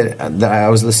thing that I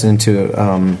was listening to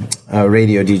a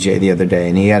radio DJ the other day,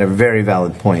 and he had a very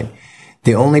valid point.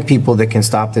 The only people that can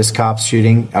stop this cops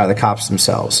shooting are the cops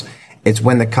themselves. It's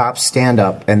when the cops stand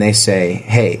up and they say,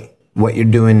 "Hey, what you're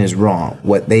doing is wrong.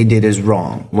 What they did is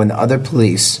wrong." When the other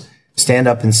police stand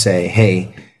up and say,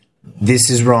 "Hey, this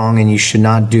is wrong and you should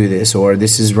not do this," or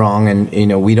 "This is wrong and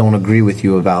we don't agree with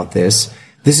you about this."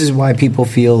 This is why people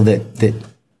feel that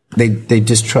they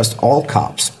distrust all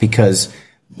cops, because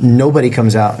nobody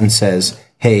comes out and says,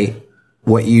 "Hey,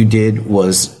 what you did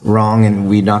was wrong and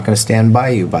we're not going to stand by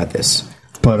you about this."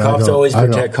 But Cops always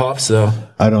protect cops, though.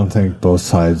 I don't think both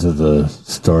sides of the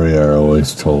story are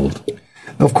always told.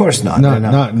 Of course not. They're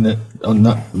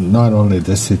Not only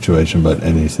this situation, but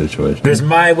any situation. There's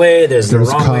my way, there's the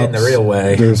wrong way, and the real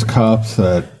way. There's cops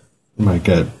that might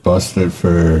get busted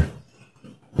for,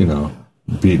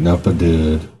 beating up a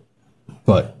dude,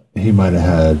 but he might have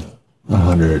had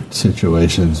 100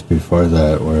 situations before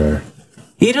that where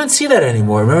You don't see that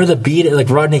anymore. Remember the beat? Like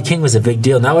Rodney King was a big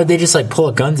deal. Now they just like pull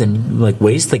out guns and like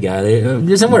waste the guy.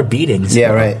 There's no more beatings. Yeah,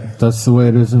 right. that's the way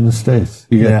it is in the States.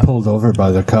 You get Yeah. pulled over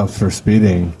by the cops for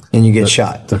speeding, And you get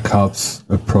shot. The cops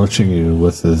approaching you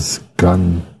with his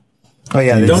gun Oh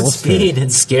yeah, Don't speed.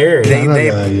 It's scary.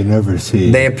 Canada, you never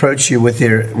see. They approach you with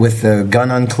the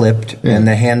gun unclipped and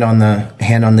the hand on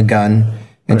the gun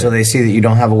until they see that you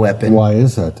don't have a weapon. Why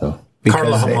is that though?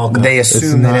 Because they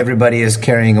assume that everybody is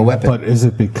carrying a weapon. But is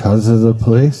it because of the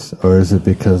police or is it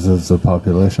because of the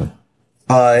population?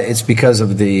 It's because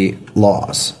of the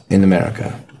laws in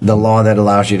America. The law that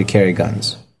allows you to carry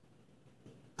guns.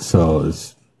 So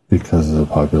it's because of the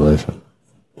population.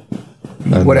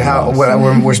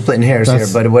 We're splitting hairs here,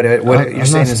 but what you're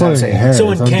saying is I'm saying. Hairs. So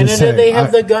in Canada, they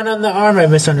have the gun on the arm. I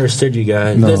misunderstood you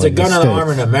guys. No, There's a gun on the arm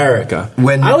in America.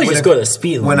 I always just go to the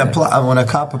speed limit. When a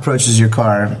cop approaches your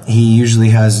car, he usually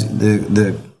has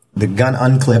the gun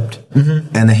unclipped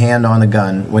and the hand on the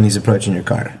gun when he's approaching your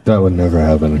car. That would never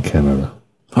happen in Canada.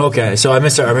 Okay, so I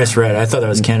misread. I thought that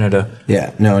was Canada.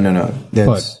 Yeah, no.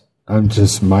 But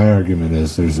my argument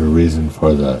is there's a reason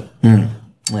for that.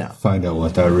 Yeah. Find out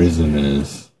what that reason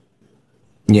is.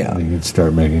 Yeah. And you can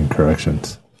start making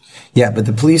corrections. Yeah, but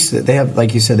the police, they have,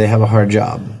 like you said, they have a hard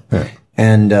job. Yeah.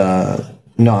 And, I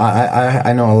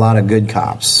know a lot of good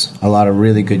cops, a lot of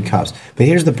really good cops. But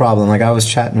here's the problem. Like, I was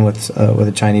chatting with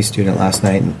a Chinese student last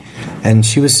night, and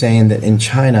she was saying that in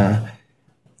China,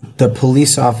 the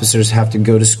police officers have to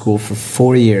go to school for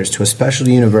 4 years to a special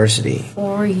university.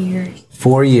 4 years.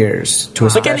 4 years to a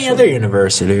It's like any other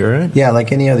university, right? Yeah,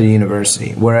 like any other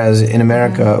university. Whereas in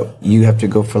America, you have to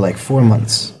go for like 4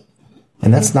 months.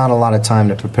 And that's not a lot of time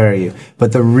to prepare you.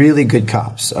 But the really good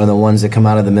cops are the ones that come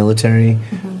out of the military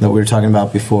that we were talking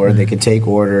about before. They can take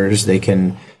orders. They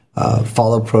can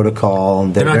follow protocol.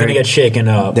 They're not going to get shaken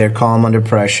up. They're calm under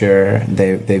pressure.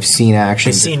 They've seen action.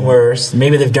 They've seen worse.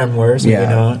 Maybe they've done worse. Maybe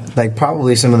not. Like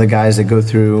probably some of the guys that go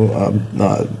through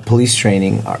police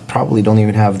training probably don't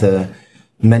even have the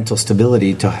mental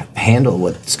stability to handle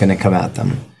what's going to come at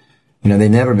them. You know,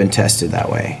 they've never been tested that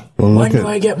way. Well, when do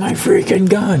I get my freaking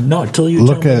gun? Not till you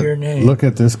tell me your name. Look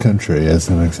at this country as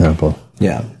an example.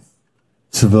 Yeah.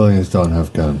 Civilians don't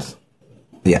have guns.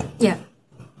 Yeah. Yeah.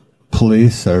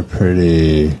 Police are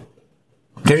pretty...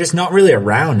 They're just not really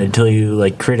around until you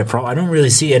like create a problem. I don't really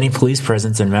see any police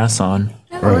presence in Masson.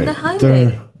 On the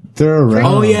highway. They're around.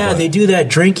 Oh yeah, they do that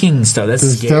drinking stuff.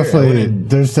 That's scary.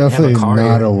 There's definitely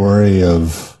not a worry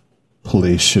of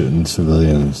police shooting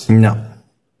civilians. No.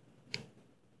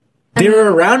 They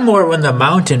were around more when the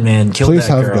mountain man killed Police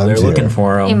that have girl. They're guns looking here.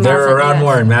 for him. In They were Masson, around yes.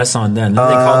 more in Masson then. They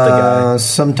caught the guy.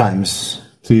 Sometimes.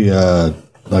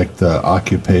 The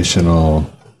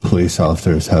occupational police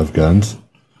officers have guns.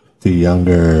 The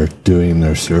younger doing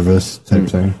their service type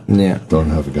thing, don't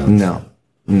have guns.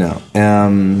 No.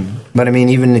 But I mean,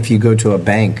 even if you go to a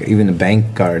bank, even the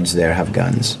bank guards there have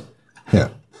guns. Yeah.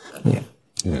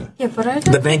 Yeah, but I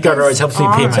don't The bank guard always helps me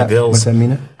pay my bills. What's that,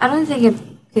 Mina? I don't think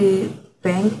the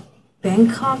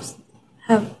bank cops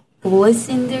have bullets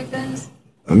in their guns.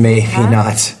 Maybe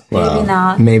not. Maybe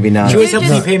not. Maybe not. She always helps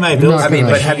me pay my bills. I mean,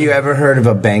 but have you ever heard of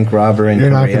a bank robber in You're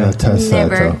not Korea? going to test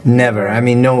Never. that, though. Never. I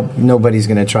mean, nobody's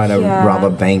going to try to rob a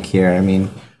bank here. I mean,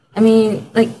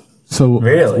 like... So,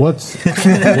 Really? what's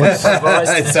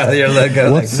I saw your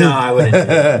logo. I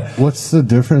wouldn't. what's the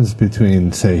difference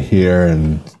between, say, here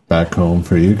and back home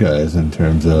for you guys in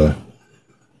terms of,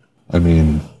 I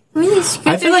mean... It's good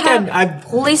I feel like I've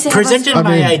police presented have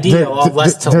my idea all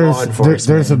less to law enforcement.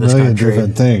 There's a in this million country.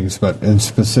 different things, but in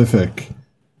specific,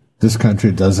 this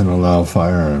country doesn't allow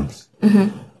firearms.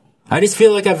 I just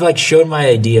feel like I've like showed my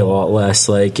idea a lot less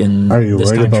like in Are you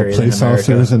this worried about country than police America.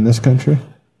 officers in this country?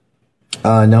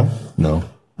 No.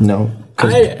 No.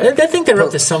 I think they're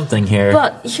up to something here.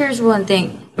 But here's one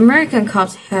thing. American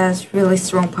cops has really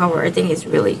strong power. I think it's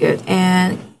really good.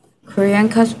 And Korean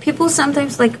cops, people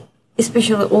sometimes like,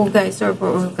 especially old guys, sorry for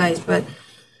old guys, but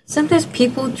sometimes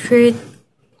people treat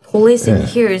police in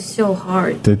here so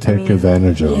hard. They take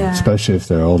advantage of them, especially if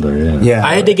they're older,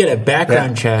 I had to get a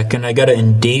background check, and I got it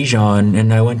in Daejeon,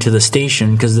 and I went to the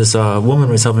station because this woman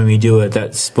was helping me do it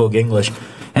that spoke English.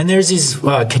 And there's these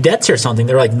cadets or something.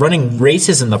 They're like running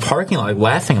races in the parking lot, like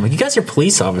laughing. I'm like, you guys are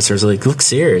police officers. Like, look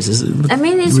serious. It's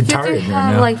it's good to right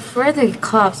have now. like friendly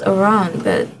cops around,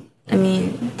 but I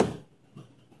mean,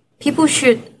 people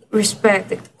should respect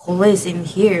the police in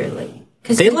here. Like,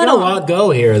 cause They let a lot go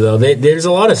here, though. There's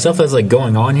a lot of stuff that's like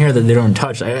going on here that they don't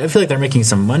touch. I feel like they're making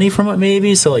some money from it,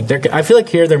 maybe. So like, I feel like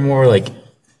here they're more like.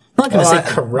 I'm not going to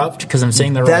say corrupt because I'm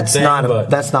saying the wrong thing.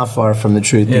 That's not far from the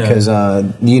truth because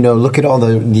look at all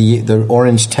the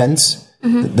orange tents,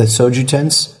 the soju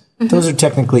tents. Those are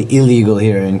technically illegal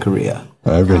here in Korea.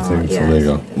 Everything's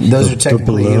illegal. Those are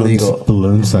technically illegal.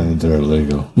 Balloon signs are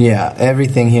illegal. Yeah,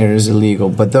 everything here is illegal.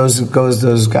 But those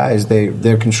guys,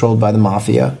 they're controlled by the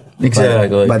mafia.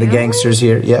 Exactly. By the gangsters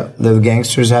here. Yeah, the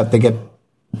gangsters they get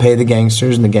pay the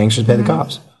gangsters, and the gangsters pay the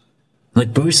cops.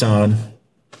 Like Busan.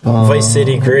 Vice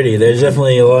City Gritty. There's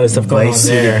definitely a lot of stuff going on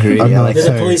there. Yeah, that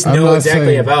the police know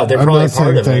exactly about. They're probably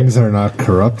part of things it. are not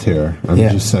corrupt here. I'm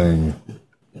just saying,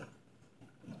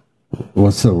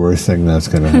 what's the worst thing that's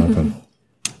going to happen?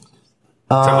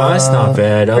 To us, not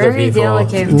bad. Other Very people.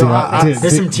 delicate.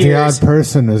 There's some The tears. odd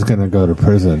person is going to go to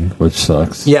prison, which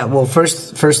sucks. Yeah, well,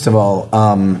 first of all,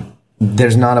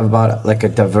 there's not about like a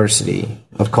diversity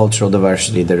of cultural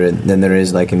diversity than there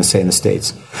is like in the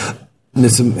States.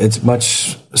 It's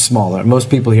much smaller. Most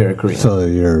people here are Korean. So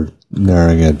you're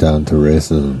narrowing it down to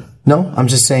racism. No, I'm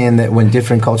just saying that when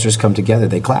different cultures come together,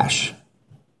 they clash.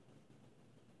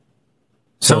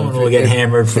 Someone will get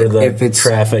hammered for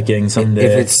trafficking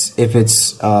someday. If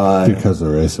it's Because of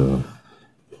racism.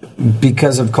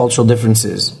 because of cultural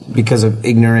differences, because of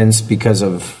ignorance, because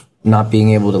of not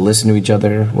being able to listen to each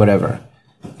other, whatever.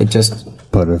 It just.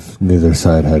 But if neither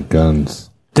side had guns.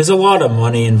 There's a lot of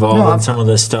money involved in some of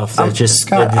this stuff. That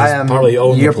Scott, probably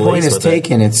own your the police point is with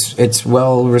taken. It's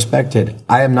well respected.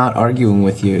 I am not arguing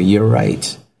with you. You're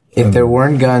right. If there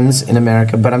weren't guns in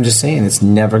America, but I'm just saying it's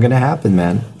never going to happen,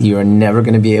 man. You are never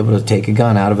going to be able to take a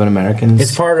gun out of an American's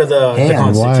It's part of the hand.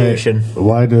 Constitution.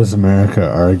 Why does America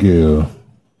argue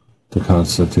the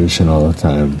Constitution all the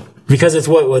time? Because it's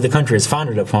what the country is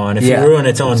founded upon. If Yeah. you ruin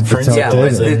its own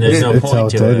principles, then there's no point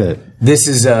to it. This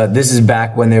is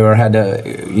back when they had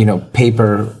to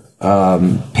paper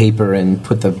and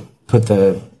put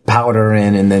the powder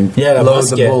in and then the load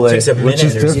musket the bullet. takes a minute Which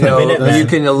is or different. something. You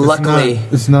can luckily.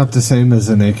 It's not the same as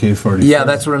an AK-47. Yeah,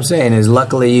 that's what I'm saying. Is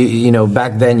luckily,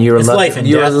 back then you were It's life and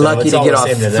you were death, though. lucky It's to all get the off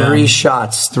same to them.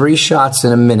 three shots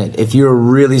in a minute. If you were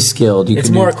really skilled, you It's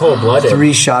could more do cold-blooded.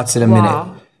 3 shots in a Wow.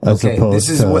 minute. As Okay, opposed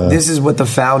this is what the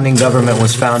founding government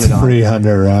was founded on.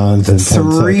 300 rounds in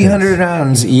 10 300 seconds.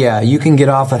 rounds. Yeah, you can get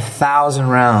off 1,000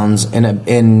 rounds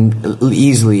in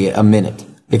easily a minute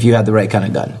if you had the right kind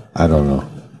of gun. I don't know.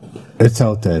 It's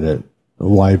outdated.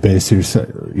 Why base your...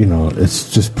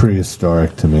 it's just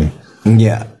prehistoric to me.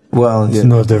 Yeah. Well, It's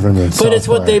no different than But it's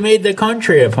what they made the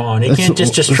country upon. You can't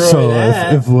just destroy so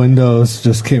that. If Windows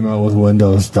just came out with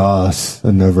Windows DOS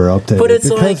and never updated, But it's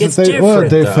because like, it's they, different,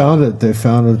 they though. founded the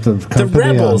The company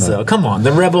rebels, on that. though. Come on.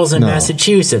 The rebels in No.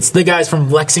 Massachusetts. The guys from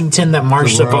Lexington that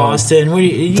marched to world. Boston. What do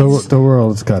you, The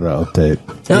world's got to update.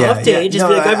 update. Just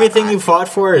be like, everything you fought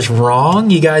for is wrong.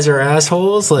 You guys are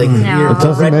assholes. Like, your It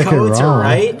doesn't red make it coats wrong. are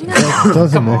right. It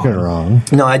doesn't make it wrong.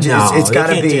 No, it's No, got they to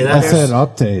can't be. do that. I said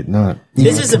update, not.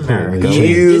 This is America.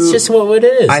 You- It's just what it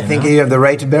is. I think you have the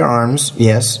right to bear arms.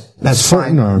 Yes, that's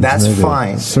certain fine. arms. That's maybe.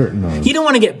 fine. Certain arms. You don't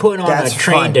want to get put on That's a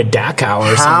train fine. to Dachau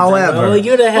or something. However- Like,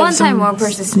 you gotta have One time, some- one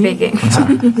person speaking.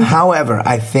 However,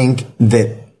 I think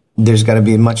that there's got to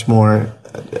be much more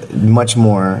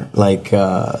like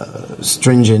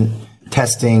stringent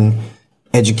testing,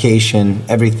 education,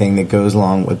 everything that goes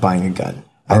along with buying a gun.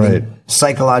 I think Right.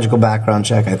 psychological background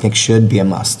check, I think, should be a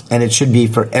must, and it should be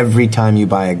for every time you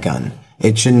buy a gun.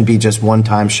 It shouldn't be just one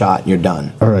time shot and you're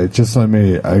done. All right, just let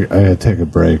me. I gotta take a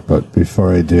break, but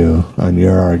before I do, on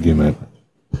your argument,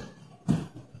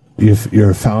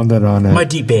 you're founded on it. My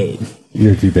debate.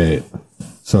 Your debate.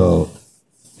 So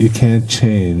you can't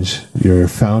change. You're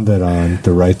founded on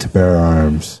the right to bear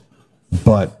arms,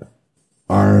 but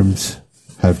arms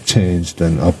have changed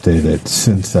and updated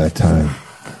since that time.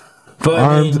 But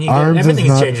Arms- I mean, arms is everything's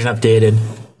not- changed and updated.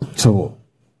 So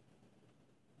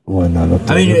why not update?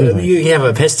 I mean, everything? you have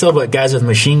a pistol, but guys with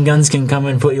machine guns can come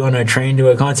and put you on a train to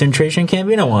a concentration camp.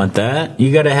 You don't want that.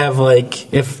 You got to have,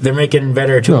 like, if they're making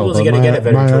better tools, you got to get a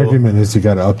better my tool. argument is you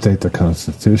got to update the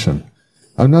Constitution.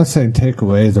 I'm not saying take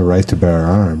away the right to bear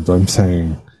arms. I'm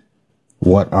saying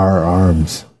what are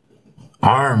arms,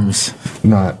 Arms.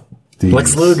 not these.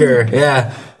 Lex Luger,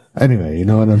 yeah. Anyway, you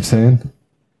know what I'm saying?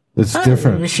 It's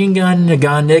different. Machine gun, a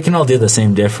gun, they can all do the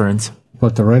same difference.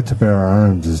 But the right to bear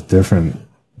arms is different.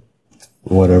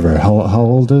 Whatever. How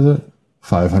old is it?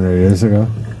 500 years ago?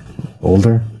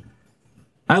 Older?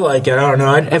 I like it. I don't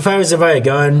know. If I was to buy a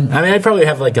gun, I mean, I'd probably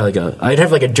have like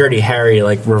a Dirty Harry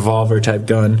like revolver type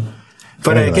gun.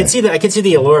 But Anyway. I could see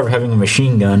the allure of having a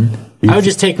machine gun. I would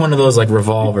just take one of those like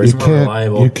revolvers, more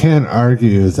reliable. You can't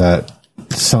argue that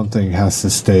something has to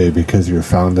stay because you're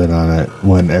founded on it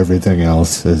when everything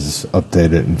else is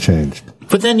updated and changed.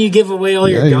 But then you give away all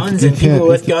your Yeah, guns, you and people can't-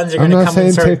 with guns are I'm going to not come and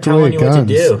saying start take telling away you what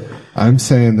to guns. do. I'm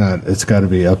saying that it's got to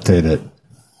be updated.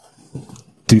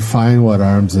 Define what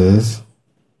arms is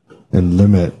and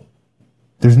limit.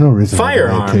 There's no reason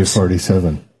Firearms. for an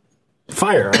AK-47.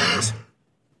 Firearms.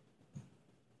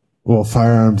 Well,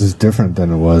 firearms is different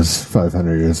than it was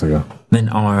 500 years ago. Then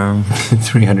arm.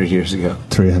 300 years ago.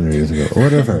 300 years ago.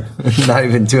 Whatever. Not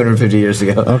even 250 years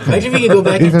ago. Okay. Imagine if you could go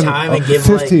back in Even time and give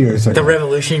 50 years ago. the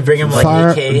revolution, bring them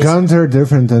AKs. Guns are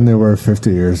different than they were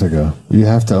 50 years ago. You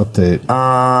have to update.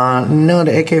 No,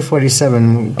 the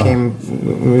AK-47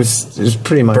 came, was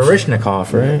pretty much...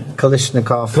 Baryshnikov, right?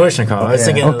 Kalashnikov. I was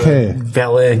thinking Okay.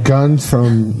 ballet. Guns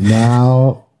from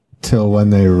now till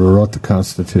when they wrote the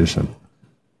Constitution.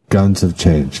 Guns have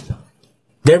changed.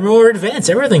 They're more advanced.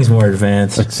 Everything's more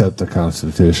advanced. Except the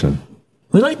Constitution.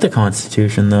 We like the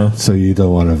Constitution, though. So you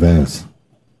don't want to advance.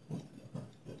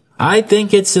 I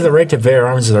think it's the right to bear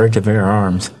arms is the right to bear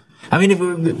arms. I mean, if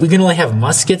we can only have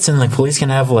muskets and like police can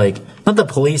have like, not the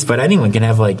police, but anyone can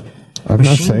have like I'm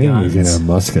not machine saying guns. you can have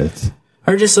muskets.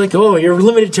 Or just like, oh, you're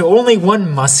limited to only one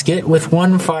musket with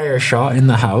one fire shot in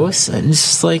the house. And it's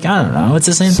just like, I don't know. It's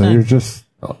the same So thing. you're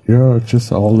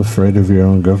just all afraid of your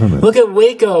own government. Look at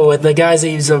Waco with the guys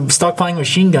that used stockpiling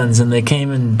machine guns and they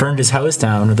came and burned his house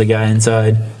down with the guy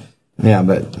inside. Yeah,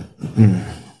 but...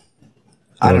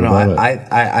 I don't know.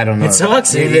 I don't know. It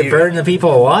sucks. They burned the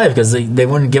people alive because they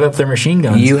wouldn't give up their machine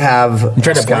guns. You have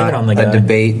try to blame it on the guy. a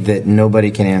debate that nobody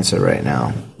can answer right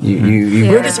now.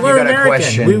 We're got a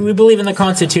question. American. We believe in the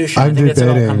Constitution. I think that's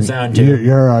what it all comes down to.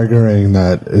 You're arguing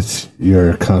that it's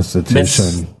your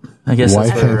Constitution. I guess Why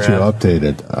that's can't where you update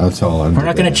it? That's all I'm We're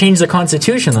not going to change the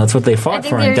Constitution. That's what they fought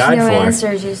for and died no for.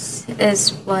 answer. Just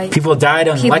is like People died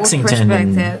in people's Lexington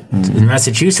and perspective. in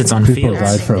Massachusetts on People fields.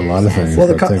 died for a lot of things,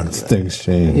 Well, but things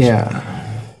change. Yeah.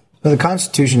 Well, the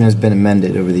Constitution has been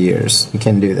amended over the years. You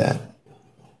can do that.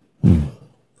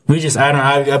 We just,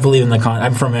 I believe in the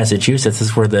I'm from Massachusetts.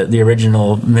 That's where the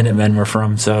original Minutemen were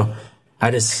from. So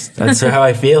that's how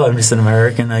I feel. I'm just an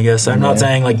American, I guess. I'm not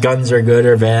saying like guns are good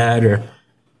or bad or.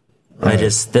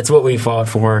 That's what we fought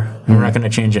for. We're not going to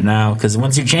change it now because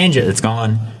once you change it, it's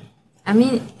gone. I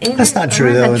mean, That's not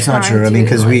true, though. It's not true. I mean,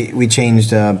 because we changed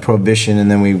prohibition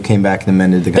and then we came back and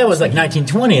amended the. That was like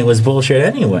 1920. It was bullshit,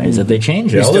 anyways. That they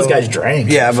changed it. All those guys drank.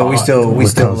 Yeah, but we still. The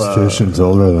Constitution's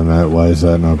older than that. Why is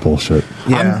that not bullshit?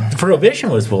 Yeah,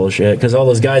 prohibition was bullshit because all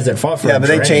those guys that fought for it. Yeah, but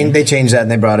they changed that and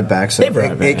they brought it back. So they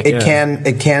brought it back.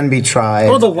 It can be tried.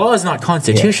 Well, the law is not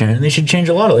Constitution, and they should change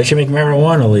a lot of it. They should make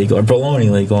marijuana legal or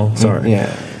bologna legal. Sorry.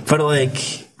 Yeah, but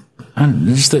like.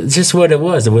 It's just what it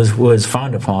was. It was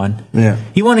frowned upon. Yeah.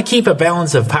 You want to keep a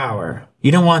balance of power.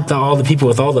 You don't want all the people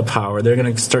with all the power. They're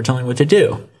going to start telling you what to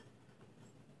do.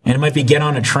 And it might be get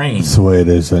on a train. That's the way it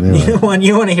is anyway. You want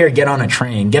to hear get on a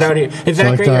train. Get out here.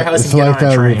 Evacuate your house and get on a train. It's like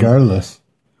that regardless.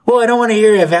 Well, I don't want to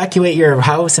hear evacuate your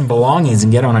house and belongings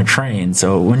and get on a train.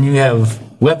 So when you have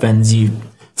weapons, you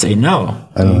say no.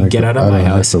 Get out of my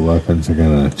house. The weapons are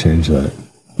going to change that.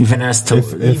 You've been asked to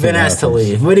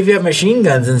leave. But if you have machine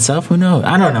guns and stuff, who knows?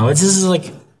 I don't know. It's just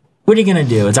like, what are you going to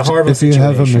do? It's a horrible situation.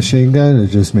 If you have a machine gun, it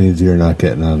just means you're not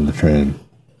getting on the train.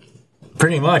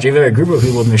 Pretty much. If you have a group of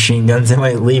people with machine guns, they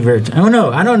might leave it. I don't know.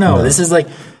 No. This is like,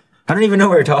 I don't even know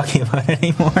what we're talking about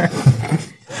anymore.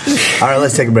 All right,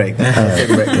 let's take a break.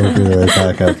 We'll be right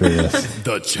back after this.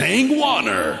 The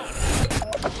Changwaner.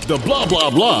 The blah,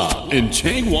 blah, blah in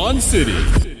Changwon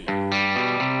City.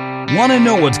 Want to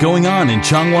know what's going on in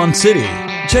Changwon City?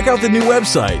 Check out the new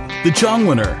website, The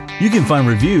Changwaner. You can find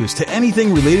reviews to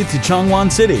anything related to Changwon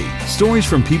City, stories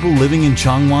from people living in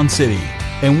Changwon City,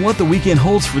 and what the weekend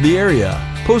holds for the area.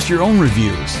 Post your own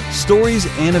reviews, stories,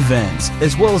 and events,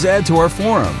 as well as add to our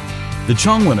forum. The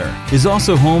Changwaner is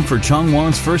also home for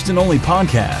Changwon's first and only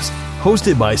podcast,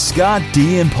 hosted by Scott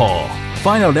D. and Paul.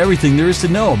 Find out everything there is to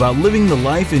know about living the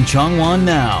life in Changwon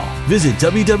now. Visit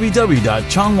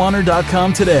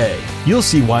www.changwaner.com today. You'll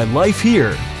see why life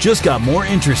here just got more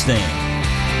interesting.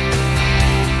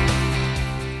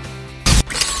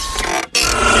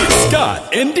 It's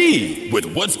Scott and D with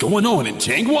what's going on in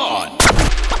Changwon.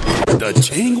 The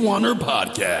Changwaner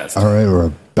Podcast. All right, we're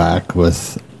back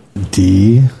with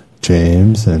D,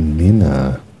 James, and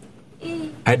Nina.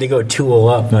 I had to go tool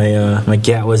up. My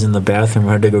cat was in the bathroom.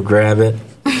 I had to go grab it.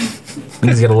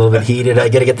 Things get a little bit heated. I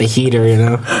got to get the heater, you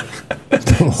know.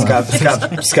 Scott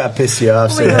pissed you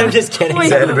off. So I'm just kidding. I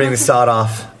had to bring the sod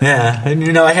off. Yeah,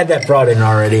 and I had that brought in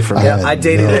already for me. I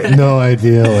dated no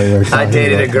idea what you're talking I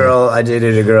dated about.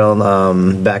 a girl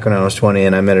back when I was 20,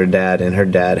 and I met her dad, and her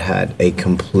dad had a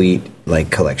complete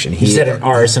collection. He said an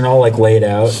arsenal laid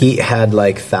out. He had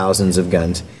thousands of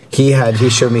guns. He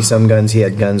showed me some guns. He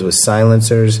had guns with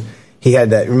silencers. He had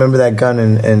that. Remember that gun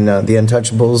in The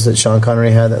Untouchables that Sean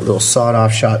Connery had? That little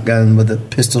sawed-off shotgun with a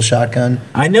pistol shotgun.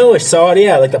 I know I saw it.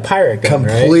 Yeah, like the pirate gun.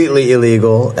 Completely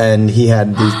illegal. And he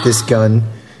had this gun.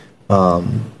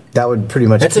 That would pretty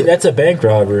much. That's a bank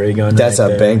robbery gun. That's right a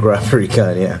there. bank robbery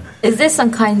gun. Yeah. Is this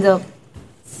some kind of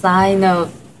sign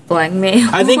of blackmail?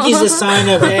 I think he's a sign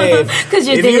of, hey, Because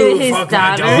you if did you his fuck my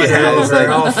daughter. daughter, Yeah, it's like,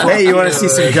 I'll fuck hey, you want to see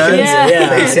some guns? Yeah,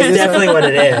 that's definitely what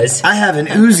it is. I have an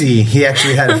Uzi. He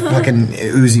actually had a fucking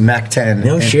Uzi Mac 10.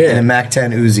 No shit. And a Mac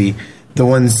 10 Uzi. The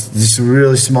one's just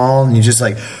really small, and you just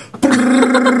like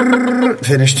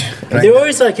finished. They're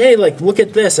always like, hey, like, look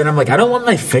at this. And I'm like, I don't want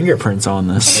my fingerprints on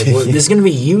this. Like, this is going to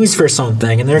be used for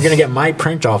something, and they're going to get my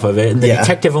print off of it. And the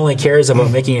detective only cares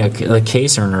about making a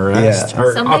case or an arrest.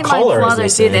 Or Somebody a caller, my as father they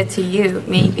say. did that to you,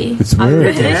 maybe. It's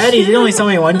weird. Dad, he only saw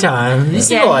me one time. He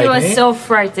still Yeah, like he was me. so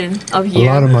frightened of A you.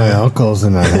 lot of my uncles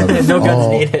and I have, No guns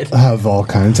needed. have all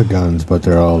kinds of guns, but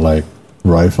they're all like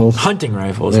rifles. Hunting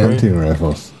rifles, Yeah. right? Hunting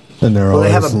rifles. And they're Well,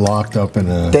 they always have a- locked up in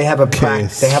a They have a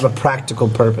case. they have a practical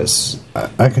purpose.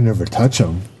 I can never touch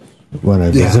them when I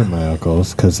visit my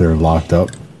uncles because they're locked up.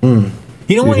 You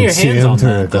don't want can your see hands them on through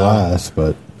a that, though. glass,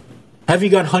 but Have you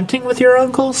gone hunting with your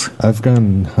uncles? I've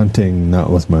gone hunting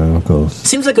not with my uncles.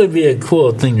 Seems like it would be a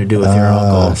cool thing to do with your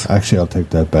uncles. Actually, I'll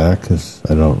take that back because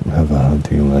I don't have a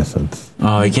hunting license.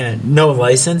 Oh, you can't. No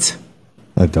license?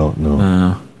 I don't know.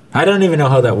 Oh. I don't even know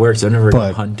how that works. I've never But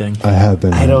gone hunting. I have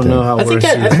been. I don't hunting. know how I it think works.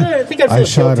 I think I I feel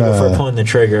shot guilty before a- pulling the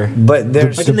trigger. But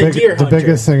there's Like in the deer the hunter.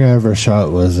 biggest thing I ever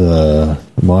shot was a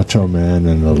Macho Man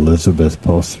and Elizabeth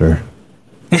poster.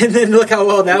 And then look how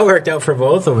well that worked out for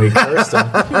both of them. We cursed them.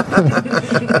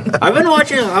 I've been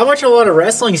watching. I watch a lot of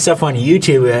wrestling stuff on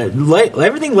YouTube.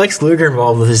 Everything Lex Luger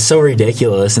involved with is so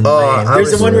ridiculous. And lame. I There's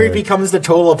the was- one where he becomes the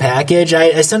total package.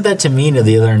 I sent that to Mina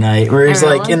the other night, where he's Oh,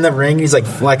 like really? in the ring, he's like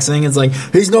flexing. It's like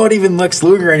he's not even Lex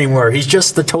Luger anymore. He's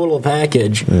just the total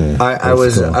package. Yeah, I that's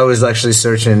was cool. I was actually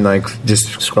searching, like, just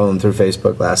scrolling through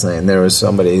Facebook last night, and there was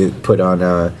somebody who put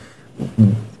on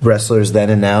wrestlers then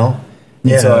and now.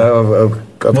 Yeah. So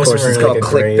of Most course of them it's are called like a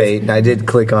grave. clickbait, and I did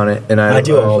click on it, and I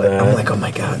do was all like, that. I'm like, oh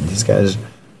my god, these guys,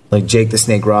 like Jake the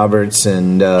Snake Roberts,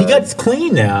 and He got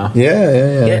clean now.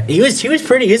 yeah. Yeah, he was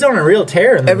pretty. He's on a real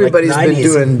tear. In the, Everybody's like, been 90s.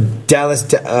 doing Dallas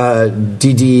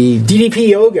DDP DDP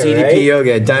yoga. right?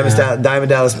 yoga, Diamond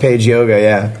Dallas Page yoga.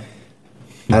 Yeah,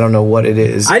 I don't know what it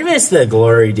is. I miss the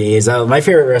glory days. My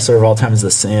favorite wrestler of all time is the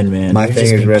Sandman. My He'd just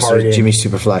favorite be wrestler is partying. Jimmy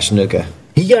Superflash Snuka.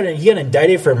 He got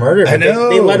indicted for murder. I But they know.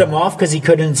 let him off because he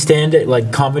couldn't stand it,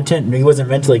 like competent. He wasn't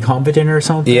mentally competent or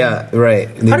something. Yeah, right.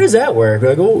 How does that work?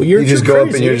 Like, oh, you're You just too go up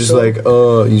crazy, and you're just so- like,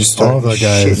 oh, you just start all the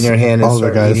guys, shitting your hand and all the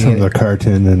start guys eating from the it.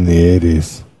 cartoon in the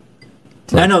 80s.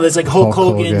 I know there's like Hulk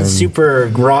Hulk Hogan, Hogan. super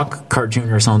rock cartoon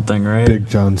or something, right? Big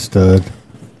John Studd,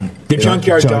 the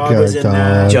Junkyard Dog was in Junkyard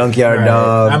there. Dog. Junkyard Right.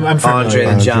 Dog, I'm familiar. Andre the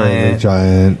Andre Giant, the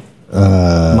Giant,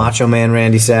 Macho Man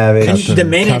Randy Savage, And the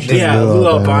main, Captain yeah, Lou Lou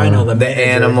Albino. Albino, the manager.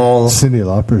 Animal, Cyndi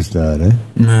Lauper's dad, eh?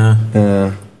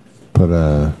 No. But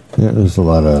yeah, there's a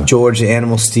lot of. George the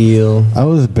Animal Steel. I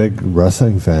was a big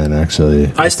wrestling fan, actually.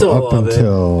 I still up love it.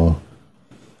 until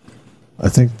I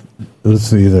think it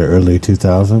was either early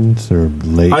 2000s or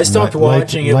late. I stopped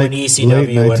watching it when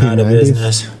ECW went out of 1990s.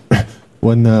 business.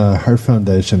 When the Hart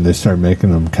Foundation, they started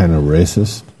making them kind of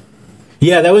racist.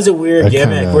 Yeah, that was a weird I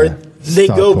gimmick kinda where they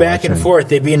go stopped back and watching. forth.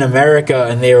 They'd be in America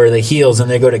and they were the heels, and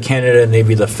they go to Canada and they'd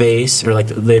be the face, or like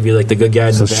they'd be like the good guy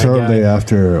and So the bad shortly guy.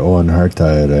 after Owen Hart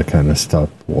died, I kind of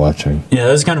stopped watching. Yeah,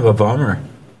 that was kind of a bummer.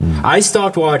 I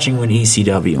stopped watching when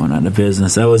ECW went out of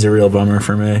business. That was a real bummer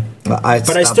for me. But I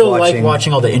stopped still like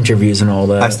watching all the interviews and all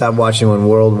that. I stopped watching when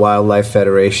World Wildlife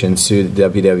Federation sued the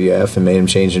WWF and made him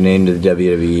change their name to the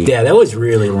WWE. Yeah, that was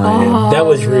really lame. That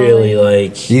was really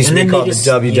like. Used to and be then called they the just-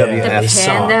 WWF. Yeah, they The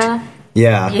sucked. panda.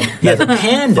 Yeah. Yeah, the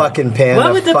panda. Fucking Why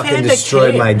panda would the fucking panda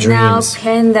destroyed care? my Now dreams.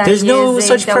 panda There's no is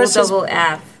such a press as- double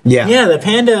F. Yeah. Yeah, the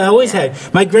panda I always had.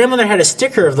 My grandmother had a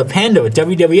sticker of the panda with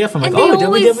WWF. I'm like, And they oh,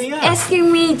 always WWF.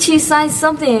 asking me to sign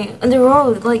something on the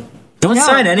road. Like, Don't no,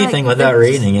 sign anything like, without it's-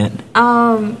 reading it.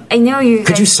 I know you.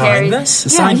 Could you guys sign carry- this?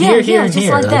 Yeah, Sign yeah, here, yeah, here, and just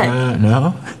here. like that.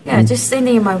 No. Yeah, just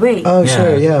standing in my way. Oh, Yeah.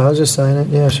 sure. Yeah, I'll just sign it.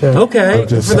 Yeah, sure. Okay, I'm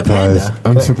just for the surprised. panda.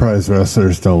 I'm surprised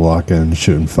wrestlers don't walk in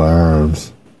shooting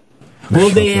firearms. Well,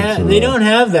 they don't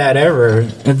have that ever.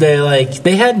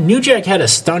 They had New Jack had a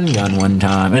stun gun one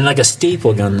time and like a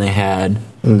staple gun they had.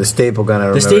 And the staple gun, I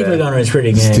remember. The staple that. gun was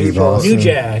pretty good. Steve Austin. New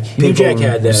Jack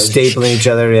had that. Stapling each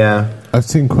other, yeah. I've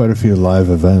seen quite a few live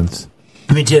events.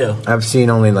 Me too. I've seen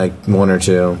only like one or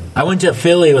two. I went to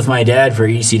Philly with my dad for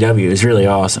ECW. It was really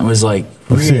awesome. It was like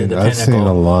really the I've seen a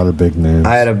pinnacle. lot of big names.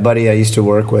 I had a buddy I used to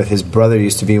work with. His brother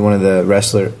used to be one of the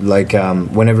wrestler. Like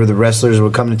whenever the wrestlers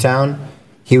would come to town,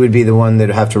 he would be the one that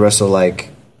would have to wrestle, like,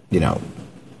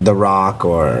 The Rock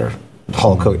or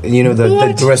Hulk Hogan.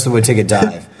 The wrestler would take a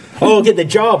dive. Oh, okay, the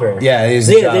jobber. Yeah, he was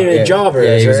they, the jobber. They're the jobbers.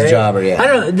 Yeah, he was a right? jobber. Yeah. I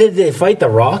don't know. Did they fight the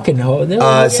Rock and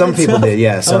Some people did.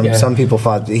 Yeah, some people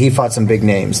fought. He fought some big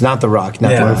names. Not the Rock.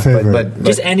 Not the Rock. But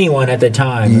just anyone at the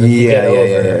time. Yeah.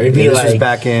 It'd be this was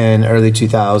back in early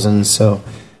 2000s. So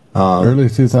early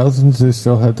 2000s, they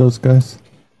still had those guys.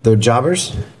 The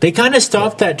jobbers? They kind of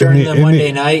stopped that during the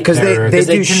Monday night because they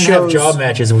couldn't have job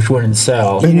matches which wouldn't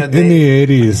sell. In the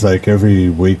 80s, like every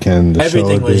weekend,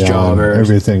 everything was jobbers.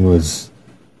 Everything was,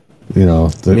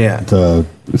 the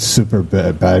super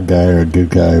bad guy or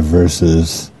good guy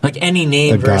versus like any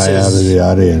name a versus guy out of the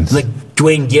audience. Like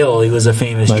Dwayne Gill, he was a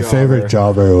famous My jobber. favorite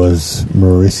jobber was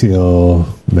Mauricio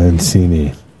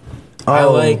Mancini. I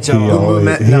liked he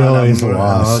always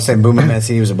lost. I was saying Boomer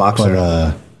Mancini was a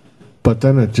boxer. But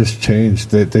then it just changed.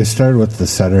 They started with the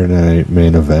Saturday Night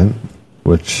Main Event,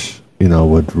 which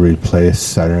would replace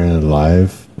Saturday Night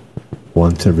Live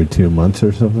once every 2 months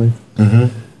or something.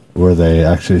 Mm-hmm. Where they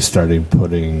actually started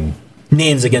putting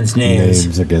names against names.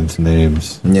 Names against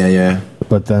names. Yeah.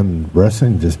 But then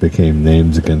wrestling just became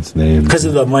names against names because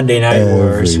of the Monday Night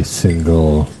Wars. Every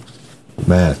single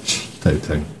match type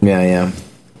thing. Yeah.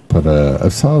 But I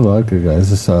saw a lot of good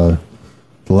guys.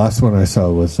 The last one I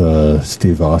saw was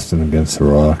Steve Austin against The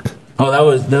Rock. Oh,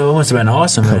 that must have been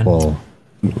awesome, man.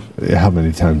 How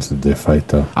many times did they fight,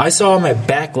 though? I saw him at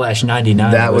Backlash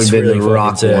 99. That would have been The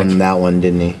Rock won that one,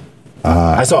 didn't he?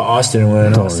 I saw Austin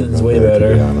win. Austin's way better.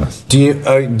 To be honest. Do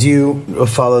you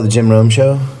follow the Jim Rome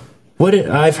show?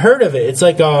 I've heard of it. It's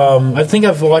like I think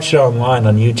I've watched it online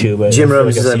on YouTube. Jim Rome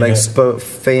is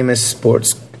famous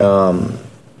sports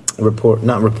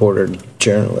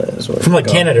journalist from like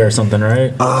Canada or something,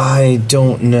 right? I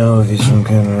don't know if he's from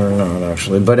Canada or not,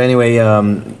 actually. But anyway,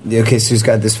 so he's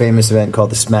got this famous event called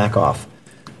the Smack Off,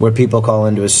 where people call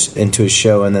into his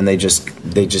show and then they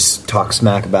just talk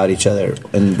smack about each other,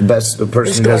 and the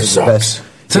person who does it the best.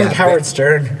 Sounds like Howard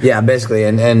Stern. Yeah, basically,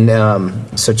 and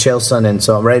so Chael Sonnen.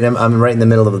 So I'm right in the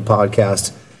middle of the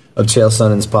podcast of Chael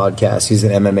Sonnen's podcast. He's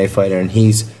an MMA fighter, and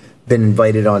he's been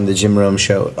invited on the Jim Rome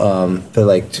show for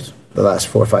like the last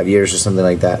 4 or 5 years or something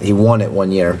like that. He won it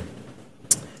one year,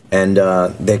 and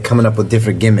they're coming up with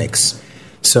different gimmicks.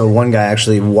 So one guy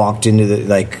actually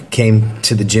came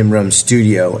to the Jim Rome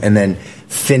studio and then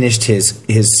finished his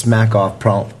smack off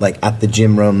prompt at the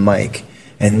Jim Rome mic.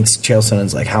 And Chael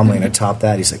Sonnen's like, how am I going to top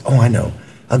that? He's like, oh, I know.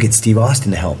 I'll get Steve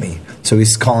Austin to help me. So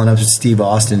he's calling up to Steve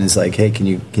Austin and is like, hey, can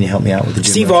you help me out with the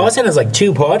Jim Steve Rome Austin has like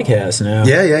 2 podcasts now.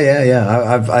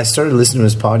 Yeah. I started listening to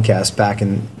his podcast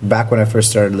back when I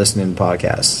first started listening to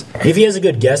podcasts. If he has a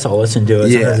good guest, I'll listen to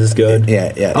it. Sometimes it's good.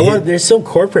 Yeah. They're so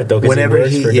corporate though because he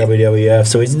works for WWF,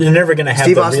 so they're never going to have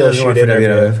Steve the Austin real doesn't work shoot for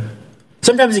WWF.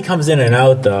 Sometimes he comes in and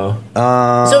out though.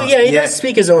 He does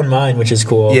speak his own mind, which is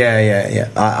cool.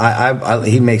 Yeah.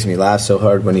 He makes me laugh so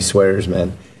hard when he swears,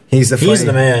 man. He's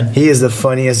the man. He is the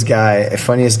funniest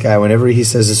guy. Whenever he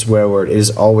says a swear word, it is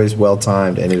always well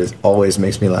timed, and it always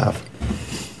makes me laugh.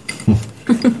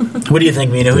 What do you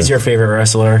think, Mina? Who's your favorite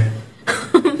wrestler?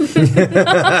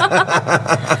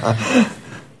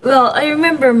 Well, I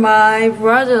remember my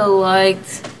brother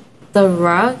liked The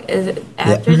Rock. Is it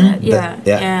after that? Yeah.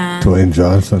 And Dwayne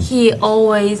Johnson. He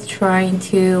always trying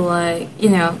to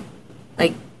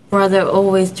brother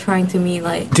always trying to me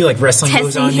do wrestling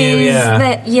moves on you,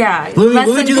 Let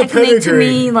me do the Predator to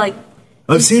me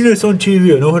I've seen this on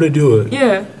TV. I know how to do it.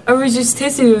 Yeah, I was just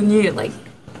testing on you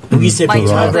We used to I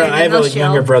have a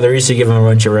younger brother. We used to give him a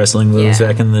bunch of wrestling moves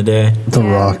back in the day. The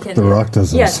Rock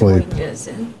doesn't sleep.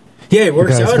 Yeah, he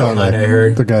works out all night. I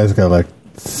heard the guy's got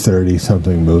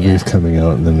 30-something movies coming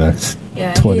out in the next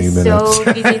 20 he's minutes. So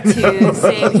busy to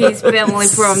save his family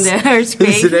from the earthquake.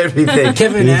 He's in everything.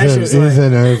 Kevin Nash is he's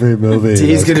in every movie.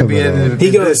 He's going to be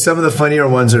in. Some of the funnier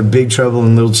ones are Big Trouble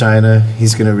in Little China.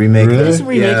 He's going to remake. Really? He's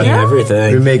remaking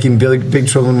everything. Remaking Big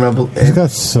Trouble in Rumble. He's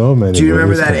got so many. Do you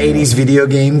remember that '80s video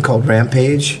game called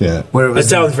Rampage? Yeah, where it was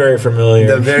that sounds very familiar.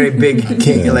 The very big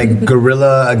king,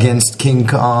 gorilla against King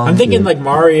Kong. I'm thinking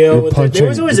Mario. There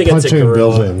was always against a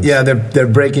gorilla. Buildings. Yeah, they're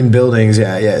breaking buildings.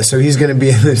 Yeah. So he's going to be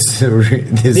in this.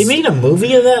 They made a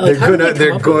movie of that.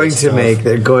 They're going to make.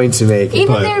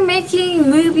 Even they're making a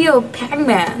movie of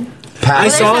Pac-Man. I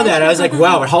saw that. I was like,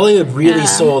 wow, Hollywood really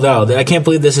sold out. I can't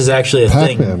believe this is actually a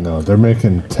thing. Pac-Man, though. They're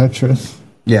making Tetris.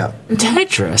 Yeah.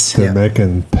 Tetris. They're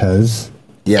making Pez.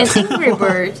 Yeah. And Angry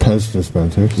Birds. Pez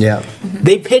dispensers. Yeah.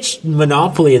 They pitched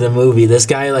Monopoly, the movie. This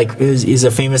guy, like, he's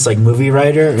a famous, like, movie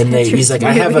writer, and he's like,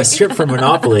 I have a script for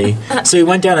Monopoly. So he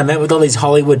went down and met with all these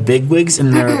Hollywood bigwigs,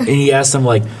 and he asked them,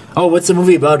 like, oh, what's the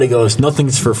movie about? He goes,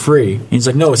 nothing's for free. And he's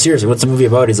like, no, seriously, what's the movie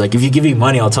about? He's like, if you give me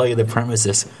money, I'll tell you the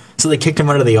premises. So they kicked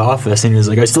him out of the office, and he was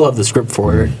like, I still have the script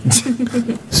for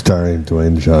it. Starring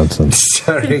Dwayne Johnson.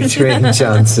 Starring Dwayne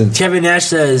Johnson. Kevin Nash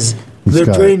says, He's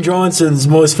got- Dwayne Johnson's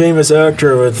most famous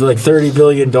actor with like $30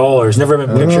 billion. Never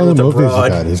been Look at pictured all with the a movies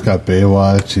broad. he's got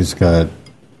Baywatch. He's got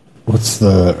what's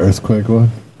the earthquake one?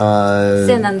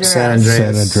 San Andreas.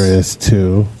 San Andreas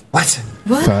 2. What?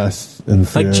 Fast and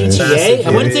Like Furious.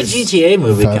 GTA? When's the GTA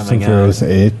movie Fast coming and out? Furious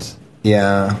 8.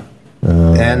 Yeah.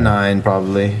 And 9,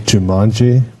 probably.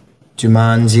 Jumanji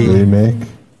Jumanji. remake.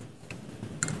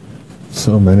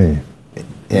 So many.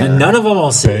 Yeah. And none of them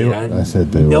I'll see. I said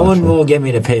Baywatch. No one will get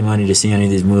me to pay money to see any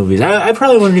of these movies. I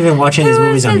probably wouldn't even watch any of these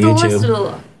movies on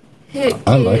YouTube.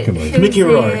 I like him. Mickey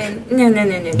Rourke. No.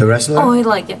 The wrestler? Oh, I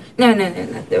like it. No,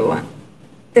 not the one.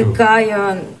 The guy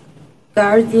on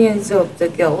Guardians of the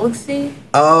Galaxy.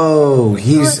 Oh,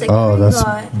 he's Oh, that's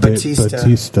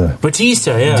Batista.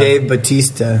 Batista, yeah. Dave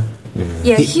Batista.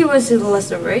 Yeah, he was in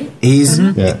Lesser, right? He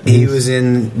he's- was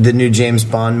in the new James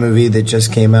Bond movie that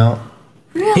just came out.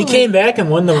 He came back and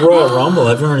won the Royal Rumble.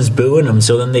 Everyone was booing him,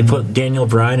 so then they put Daniel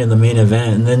Bryan in the main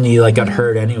event, and then he like got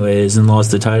hurt anyways and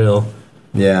lost the title.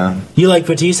 Yeah. You like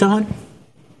Batista, hon?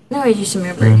 No, I just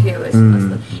remember he was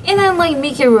Lesser. And I like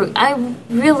Mickey Rourke. I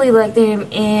really liked him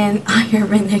in Iron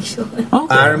Man, actually.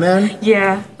 Iron Man?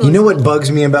 Yeah. You know what bugs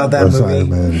me about that That's movie? Iron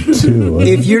Man 2.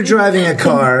 If you're driving a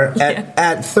car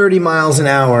at 30 miles an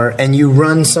hour and you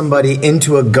run somebody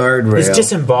into a guardrail, It's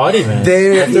disembodiment.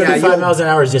 There- 35 yeah, miles an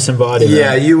hour is disembodiment.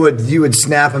 yeah, you would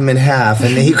snap him in half,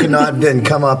 and he could not then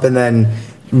come up and then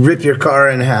rip your car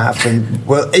in half, and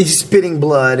well, he's spitting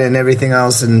blood and everything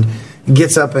else, and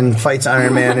gets up and fights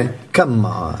Iron Man. And come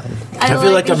on, I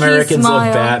feel like his Americans love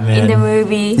smile Batman. in the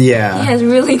movie. Yeah. He has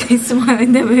really nice smile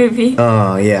in the movie.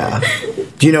 oh yeah.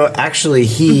 Do you know? Actually,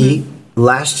 he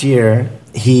last year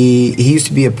he used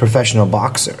to be a professional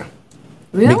boxer.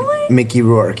 Really? Mickey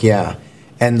Rourke, yeah.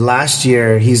 And last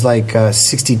year he's like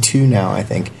 62 now, I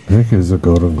think. I think he was a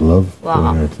Golden Glove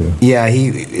Wow. winner too. Yeah,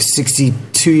 he's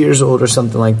 62 years old or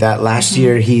something like that. Last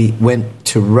year he went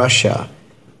to Russia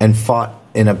and fought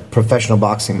in a professional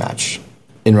boxing match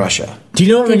in Russia. Do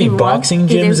you know Did any he win? boxing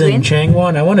Did he gyms in win?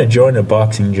 Changwon? I want to join a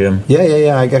boxing gym. Yeah.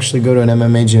 I actually go to an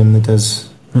MMA gym that does.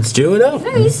 Let's do it up.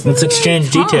 Nice. Let's exchange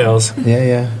Fun. details.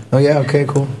 Yeah. Oh yeah. Okay.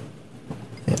 Cool.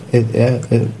 Yeah.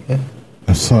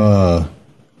 I saw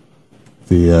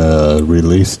the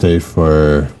release date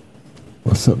for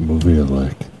what's that movie you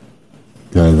like?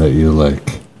 Guy that you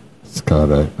like,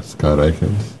 Scott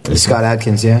Adkins. Scott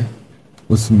Adkins. Yeah.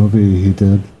 What's the movie he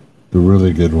did? The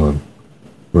really good one,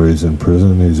 where he's in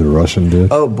prison. He's a Russian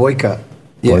dude. Oh, Boyka.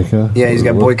 Yeah. Boyka? Yeah. He's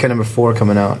got What? Boyka number 4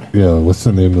 coming out. Yeah, what's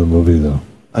the name of the movie though?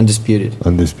 Undisputed.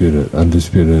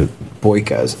 Undisputed.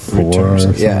 Boyka's 4 returns.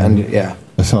 or Yeah. something. Yeah.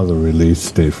 I saw the release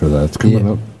date for that. It's coming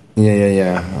up.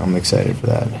 Yeah. I'm excited for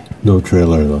that. No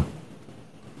trailer though.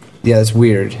 Yeah, that's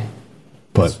weird.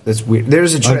 But That's weird.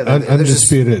 There's a trailer.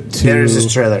 Undisputed 2. There's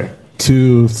this trailer.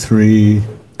 2, 3.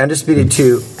 Undisputed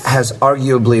 2 has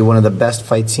arguably one of the best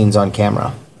fight scenes on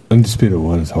camera. Undisputed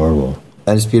 1 is horrible.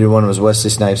 Undisputed 1 was Wesley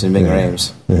Snipes and Ving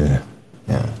Rhames. Yeah.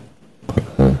 Yeah.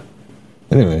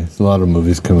 Anyway, it's a lot of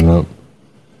movies coming up.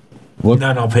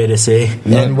 None I'll pay to see.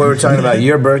 And we were talking about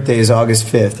your birthday is August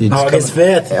 5th. You just August come-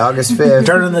 5th. Yeah, August 5th.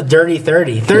 Turning the dirty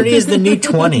 30. 30 is the new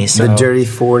 20. So. The dirty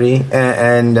 40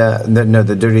 and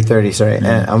the dirty 30. Sorry, and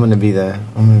I'm gonna be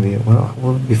what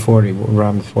would be 40? What would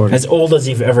rhyme with 40? As old as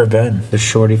you've ever been. The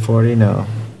shorty 40? No,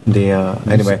 the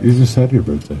anyway. You just had your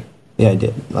birthday. Yeah, I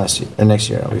did last year. And next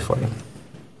year I'll be 40.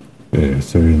 Yeah,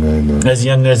 39 now. As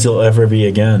young as you'll ever be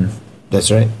again.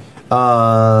 That's right.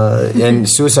 And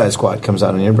Suicide Squad comes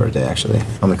out on your birthday. Actually,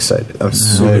 I'm excited. I'm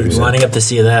super excited. Lining up to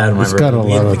see that. on my It's got a birthday.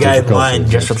 lot of The guy in difficult line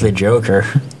things, just with the Joker.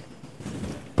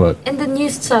 But And the new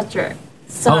Star Trek.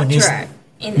 New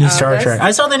Star Trek.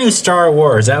 I saw the new Star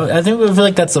Wars. I think I feel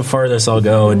like that's the farthest I'll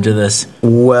go into this.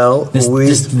 Well,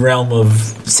 This realm of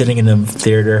sitting in a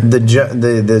theater. the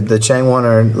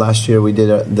Changwon last year we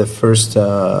did the first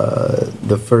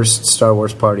Star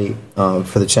Wars party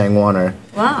for the Changwon.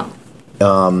 Wow.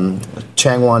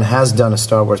 Changwon has done a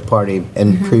Star Wars party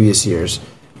in previous years,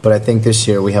 but I think this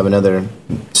year we have another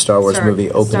Star Wars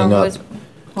movie opening up.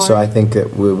 So I think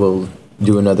that we will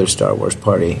do another Star Wars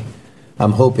party.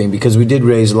 I'm hoping, because we did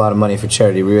raise a lot of money for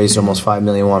charity. We raised almost 5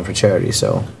 million won for charity.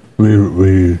 So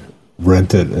we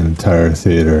rented an entire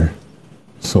theater,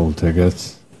 sold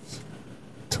tickets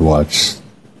to watch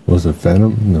Was it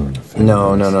Phantom?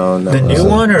 No. No. The new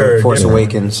one or Force different?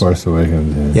 Awakens? Force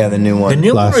Awakens. Yeah, the new one. The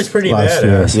new one was pretty last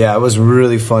badass. Yeah, it was a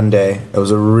really fun day. It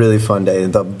was a really fun day.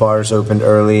 The bars opened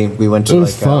early. We went to It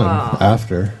was fun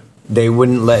after. They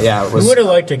wouldn't let. Yeah, it We was. would have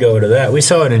liked to go to that. We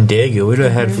saw it in Daegu. We'd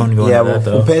have had fun going Yeah, to that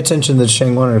though. we'll pay attention to the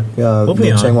Changwon We'll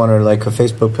be on. Changwon like a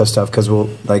Facebook post stuff because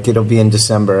it'll be in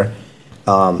December.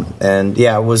 And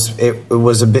yeah, it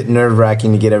was a bit nerve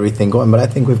wracking to get everything going, but I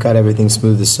think we've got everything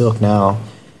smooth as silk now,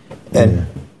 and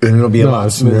it'll be a lot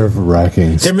it's smoother. nerve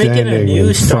wracking. They're making a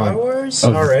new Star Wars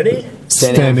already?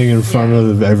 Standing in front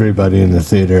of everybody in the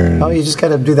theater. And Oh, you just got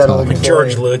to do that a little bit.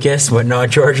 George Lucas, but not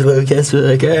George Lucas.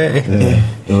 Like, hey. yeah,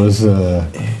 it was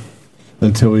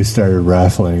until we started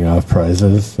raffling off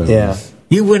prizes. Yeah.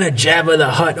 You win a Jabba the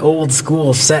Hutt old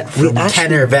school set from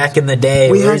Kenner back in the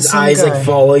day we where had his some eyes guy- like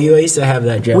follow you. I used to have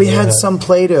that Jabba We the had Hutt. some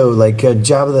Play-Doh, like not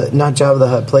Jabba the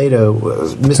Hutt Play-Doh,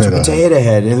 Mr. Potato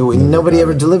Head. And nobody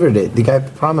ever delivered it. The guy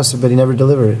promised it, but he never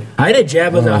delivered it. I had a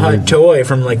Jabba the Hutt toy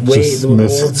from like way Just the old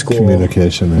school.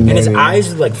 miscommunication. And his Maybe. eyes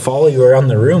would like follow you around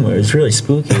the room. It was really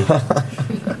spooky.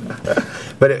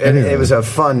 But it was a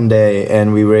fun day,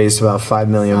 and we raised about 5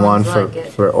 million won Sounds like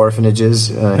it. for orphanages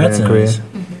here That's in Korea. nice.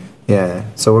 Yeah,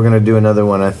 so we're gonna do another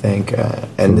one, I think,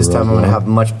 and this time I'm gonna have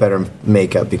much better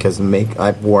makeup because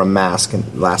I wore a mask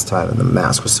last time, and the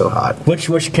mask was so hot.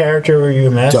 Which character were you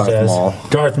masked Darth as? Maul.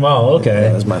 Darth Maul. Okay,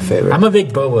 That was my favorite. I'm a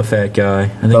big Boba Fett guy. I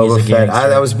think Boba he's a Fett. gangster.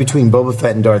 That was between Boba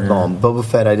Fett and Darth Maul. Boba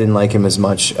Fett, I didn't like him as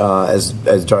much as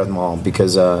Darth Maul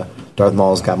because Darth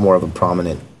Maul's got more of a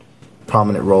prominent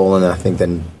role, and I think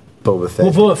than Boba Fett.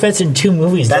 Well, Boba Fett's in 2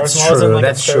 movies. That's Darth Maul's in, true. like, a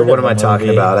That's third true. What of am I the talking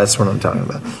movie. about? That's what I'm talking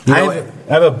about. You know what?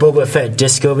 I have a Boba Fett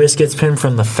Disco Biscuits pin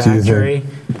from the factory.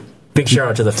 Big shout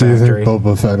out to the Do you factory. think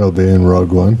Boba Fett will be in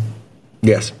Rogue One?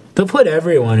 Yes. They'll put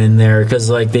everyone in there because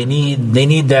like they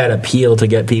need that appeal to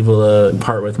get people to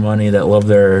part with money that love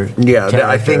their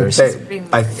I think characters.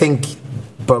 I think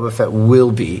Boba Fett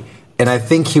will be, and I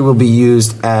think he will be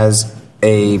used as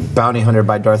a bounty hunter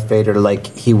by Darth Vader, like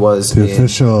he was. The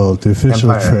official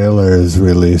Empire. trailer is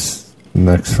released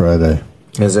next Friday,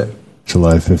 Is it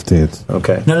July 15th.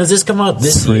 okay? Now does this come out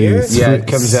this Three. year? Yeah, it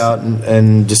comes out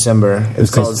in December.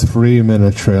 It's a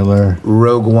 3-minute trailer.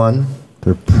 Rogue One.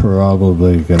 They're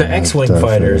probably going to The X-wing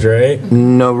fighters, right?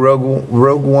 No,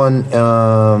 Rogue One.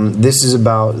 This is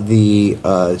about the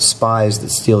spies that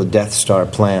steal a Death Star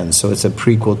plan. So it's a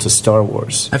prequel to Star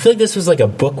Wars. I feel like this was like a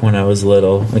book when I was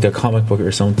little, like a comic book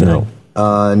or something. No.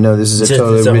 No, this is a It's a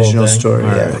totally whole original thing? story.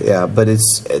 All Yeah, right. yeah. But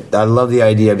I love the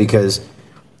idea because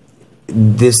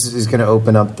this is going to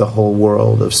open up the whole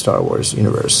world of Star Wars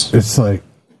universe. It's like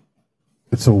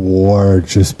it's a war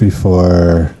just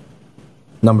before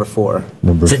Number 4.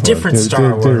 number It's a 4. different The- Star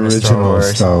the Wars. than original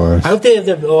Star Wars. I hope they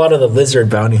have a lot of the lizard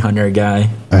bounty hunter guy.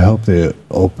 I hope they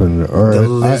open or The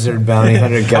lizard bounty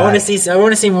hunter guy. I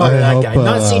want to see more of I that hope, guy.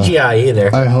 Not CGI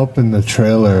either. I hope in the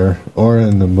trailer or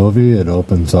in the movie it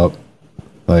opens up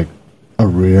like a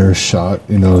rear shot.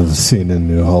 You know, the scene in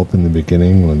New Hope in the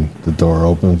beginning when the door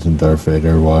opens and Darth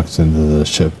Vader walks into the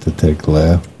ship to take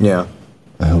Leia. Yeah.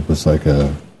 I hope it's like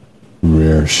a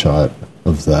rear shot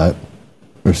of that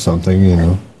or something. You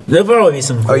know. There'll probably be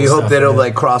some. Oh, you cool hope stuff that it'll in it.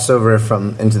 like cross over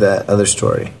from into that other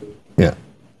story. Yeah.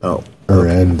 Oh, Or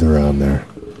end around there.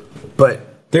 but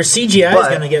Their CGI is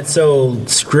going to get so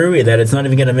screwy that it's not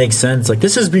even going to make sense. Like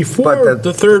this is before But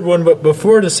the third one, but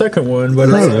before the second one. But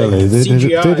Not it's really. like They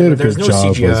CGI. did a but there's good no job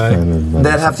with CGI. Phantom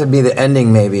that'd have to be the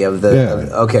ending, maybe of the.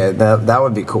 Yeah. Okay, that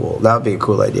would be cool. That would be a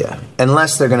cool idea.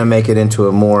 Unless they're going to make it into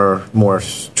a more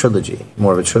trilogy,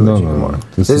 more of a trilogy. No. More.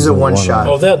 This This is is a a one one-off. shot.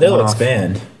 Oh, they'll One-off.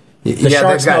 expand. The Yeah,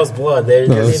 shark they've got- smells blood. They've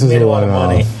this is made a a lot of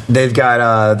money. one-off. They've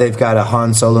got a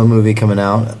Han Solo movie coming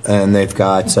out, and they've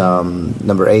got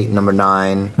number 8, number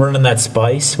 9. Running that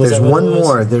spice. Was There's that what one it was?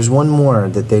 more. There's one more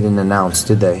that they didn't announce,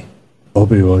 did they?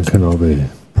 Obi-Wan Kenobi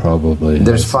probably.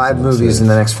 There's has 5 his own movies series. in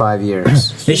the next 5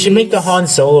 years. They should make the Han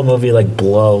Solo movie like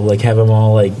Blow, like have him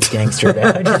all like gangstered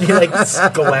out, just be like this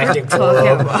galactic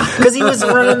Blow, because he was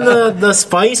running the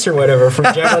spice or whatever from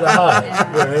Jabba the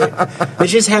Hutt. Right? They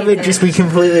just have it just be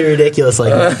completely ridiculous.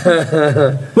 Like,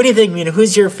 what do you think, Mina?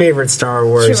 Who's your favorite Star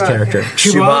Wars Chewbacca. character?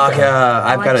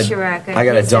 Chewbacca. like Chewbacca. I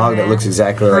got a He's dog a that man. looks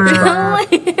exactly like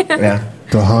Chewbacca. Yeah.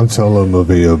 The Han Solo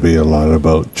movie will be a lot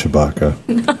about Chewbacca.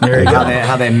 There you go.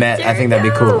 How they met. I think that'd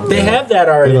be cool. They have that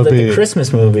already, It'll like be- the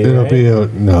Christmas movie. It'll Right? be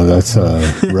no, that's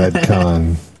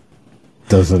Redcon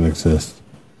doesn't exist.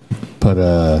 But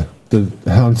the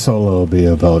Han Solo will be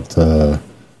about what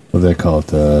do they call it?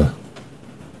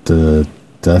 The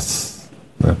death,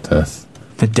 not death.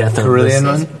 the death of Carillion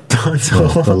this- one? Han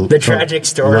Solo. The tragic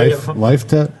story life, of life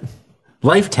debt,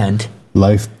 Life Tent.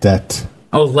 life debt.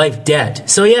 Oh, life debt.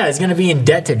 So yeah, he's gonna be in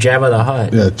debt to Jabba the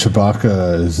Hutt. Yeah,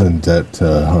 Chewbacca is in debt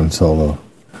to Han Solo.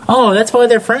 Oh, that's why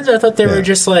they're friends. I thought they were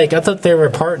just like, I thought they were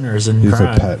partners in He's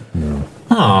crime. a pet. No.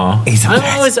 Oh,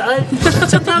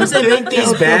 sometimes they make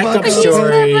these backup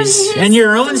stories, and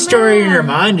your own story in your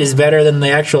mind is better than the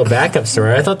actual backup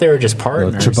story. I thought they were just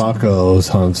partners. Chewbacca owes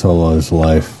Han Solo his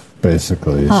life,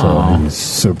 basically, so he's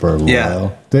super loyal. Yeah.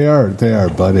 They are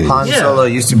buddies. Han Solo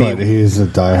used to be. But he's a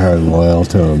diehard loyal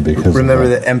to him because Remember of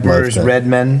the Emperor's life Red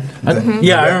Men?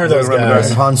 Yeah, I remember those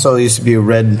guys. Han Solo used to be a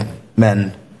Red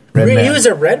Man. He was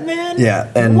a red man?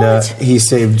 Yeah, and he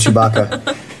saved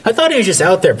Chewbacca. I thought he was just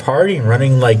out there partying,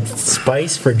 running like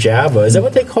spice for Jabba. Is that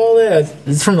what they call it?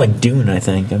 It's from like Dune, I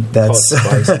think. That's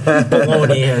spice.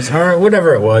 Bologna, or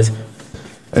whatever it was.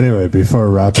 Anyway, before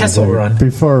wrapping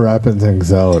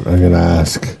things out, I'm going to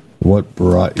ask, what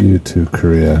brought you to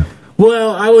Korea?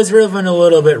 Well, I was living a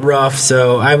little bit rough,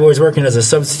 so I was working as a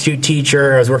substitute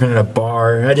teacher. I was working at a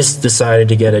bar. I just decided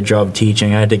to get a job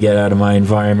teaching. I had to get out of my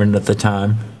environment at the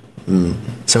time.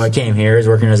 So I came here. I was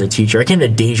working as a teacher. I came to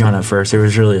Daejeon at first. It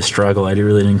was really a struggle. I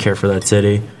really didn't care for that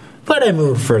city. But I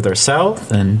moved further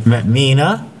south and met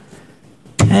Mina,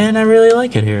 and I really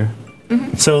like it here.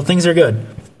 So things are good.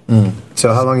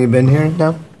 So how long you been here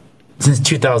now? Since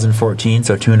 2014,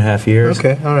 so 2.5 years.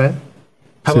 Okay, all right.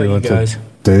 How about you guys?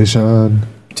 Daejeon.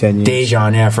 10 years.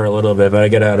 Daejeon, yeah, for a little bit, but I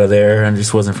got out of there and it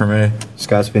just wasn't for me.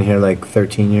 Scott's been here like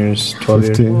 13 years, 12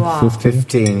 15, years. Wow.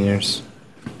 15 years.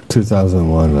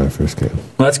 2001 when I first came.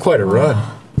 Well, that's quite a run.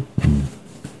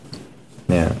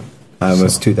 Yeah. I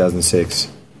was 2006.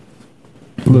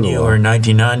 You were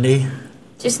 1990?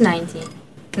 Just 19.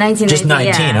 1990, Just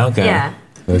 19, yeah. okay. Yeah.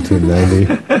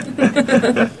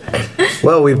 1990.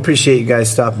 Well, we appreciate you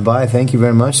guys stopping by. Thank you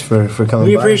very much for coming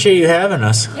We by. appreciate you having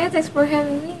us. Yeah, thanks for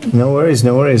having me. No worries,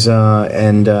 no worries.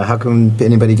 And how can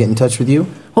anybody get in touch with you?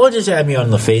 Well, just add me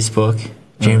on the Facebook,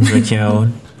 James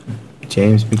McKeown.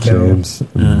 James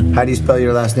McKeown. How do you spell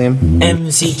your last name?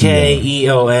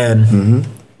 McKeon.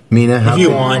 Mina, how If you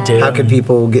can, want to. How can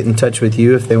people get in touch with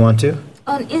you if they want to?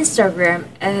 On Instagram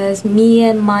as me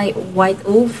and my white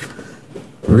wolf.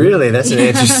 Really? That's an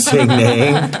interesting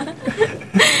name.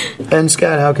 And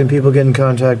Scott, how can people get in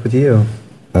contact with you?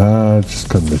 Just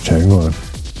come to Changwon.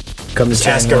 Come to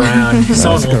Ask Changwon. around.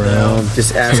 Someone will know.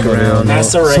 Just ask around.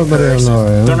 Ask the right Somebody will person. know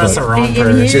I am, Don't ask the but- wrong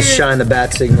person. Just shine the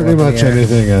bat signal. Pretty up in much the air.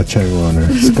 anything at Changwonner.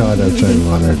 Scott at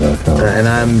changwonner.com. And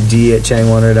I'm D at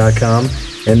changwander.com.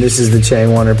 And this is the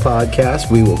Changwander Podcast.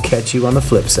 We will catch you on the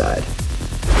flip side.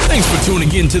 Thanks for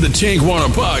tuning in to the Chang Warner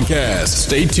Podcast.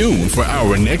 Stay tuned for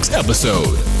our next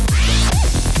episode.